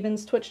on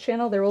Steven's Twitch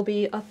channel, there will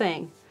be a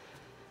thing.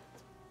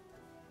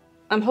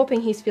 I'm hoping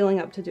he's feeling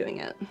up to doing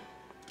it.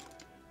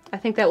 I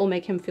think that will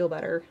make him feel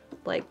better,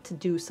 like, to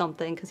do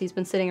something, because he's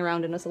been sitting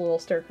around and is a little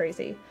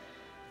stir-crazy.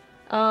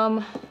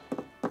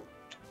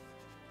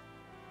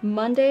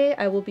 Monday,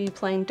 I will be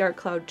playing Dark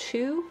Cloud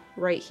 2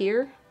 right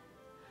here.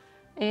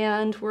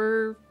 And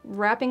we're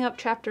wrapping up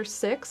Chapter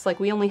 6. Like,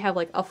 we only have,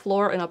 like, a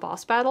floor and a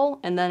boss battle,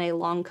 and then a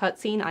long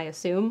cutscene, I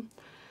assume.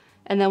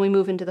 And then we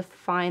move into the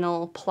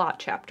final plot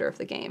chapter of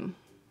the game,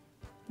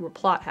 where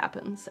plot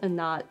happens, and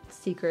not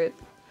secret,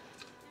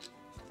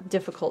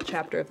 difficult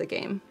chapter of the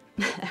game.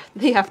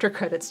 The after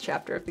credits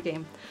chapter of the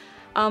game.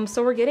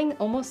 So we're getting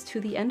almost to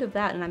the end of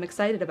that, and I'm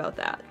excited about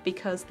that,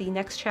 because the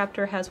next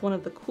chapter has one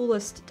of the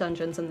coolest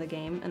dungeons in the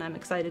game, and I'm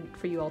excited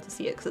for you all to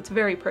see it, because it's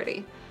very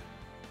pretty.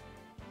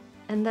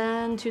 And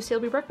then Tuesday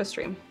will be breakfast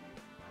stream.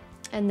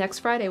 And next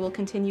Friday we'll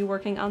continue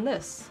working on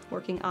this,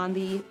 working on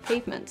the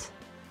pavement,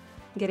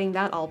 getting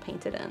that all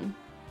painted in.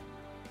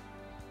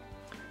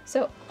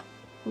 So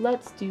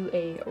let's do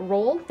a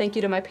roll. Thank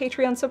you to my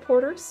Patreon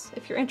supporters.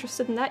 If you're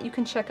interested in that, you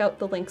can check out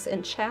the links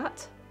in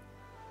chat.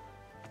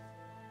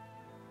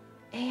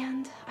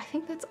 And I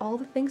think that's all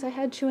the things I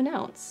had to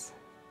announce.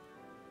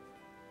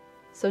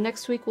 So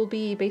next week will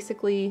be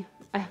basically,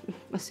 I'm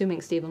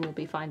assuming Steven will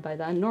be fine by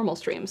then, normal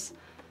streams.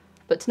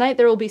 But tonight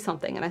there will be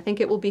something, and I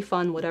think it will be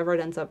fun whatever it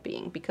ends up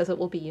being, because it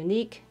will be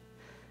unique,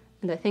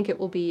 and I think it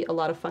will be a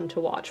lot of fun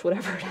to watch,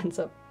 whatever it ends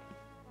up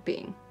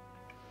being.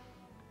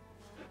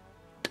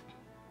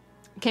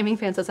 Gaming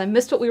Fan says, I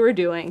missed what we were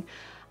doing.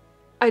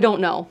 I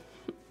don't know.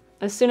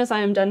 As soon as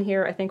I am done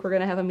here, I think we're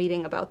going to have a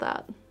meeting about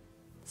that.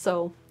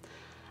 So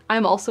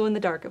I'm also in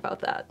the dark about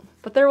that.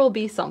 But there will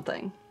be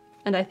something,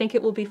 and I think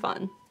it will be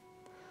fun,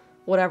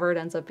 whatever it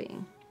ends up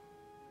being.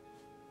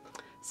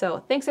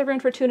 So thanks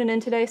everyone for tuning in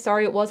today.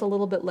 Sorry it was a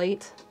little bit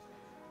late.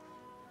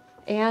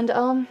 And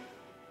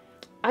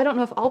I don't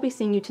know if I'll be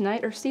seeing you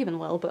tonight or Steven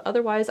will, but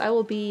otherwise I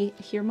will be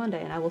here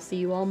Monday, and I will see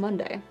you all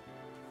Monday.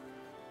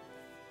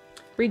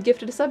 Reed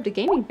gifted a sub to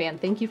Gaming Fan.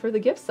 Thank you for the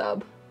gift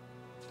sub.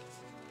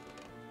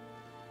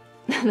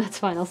 That's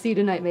fine. I'll see you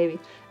tonight, maybe.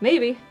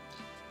 Maybe.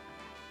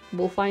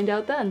 We'll find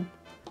out then.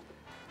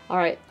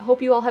 Alright, I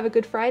hope you all have a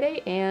good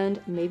Friday,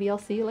 and maybe I'll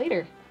see you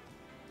later.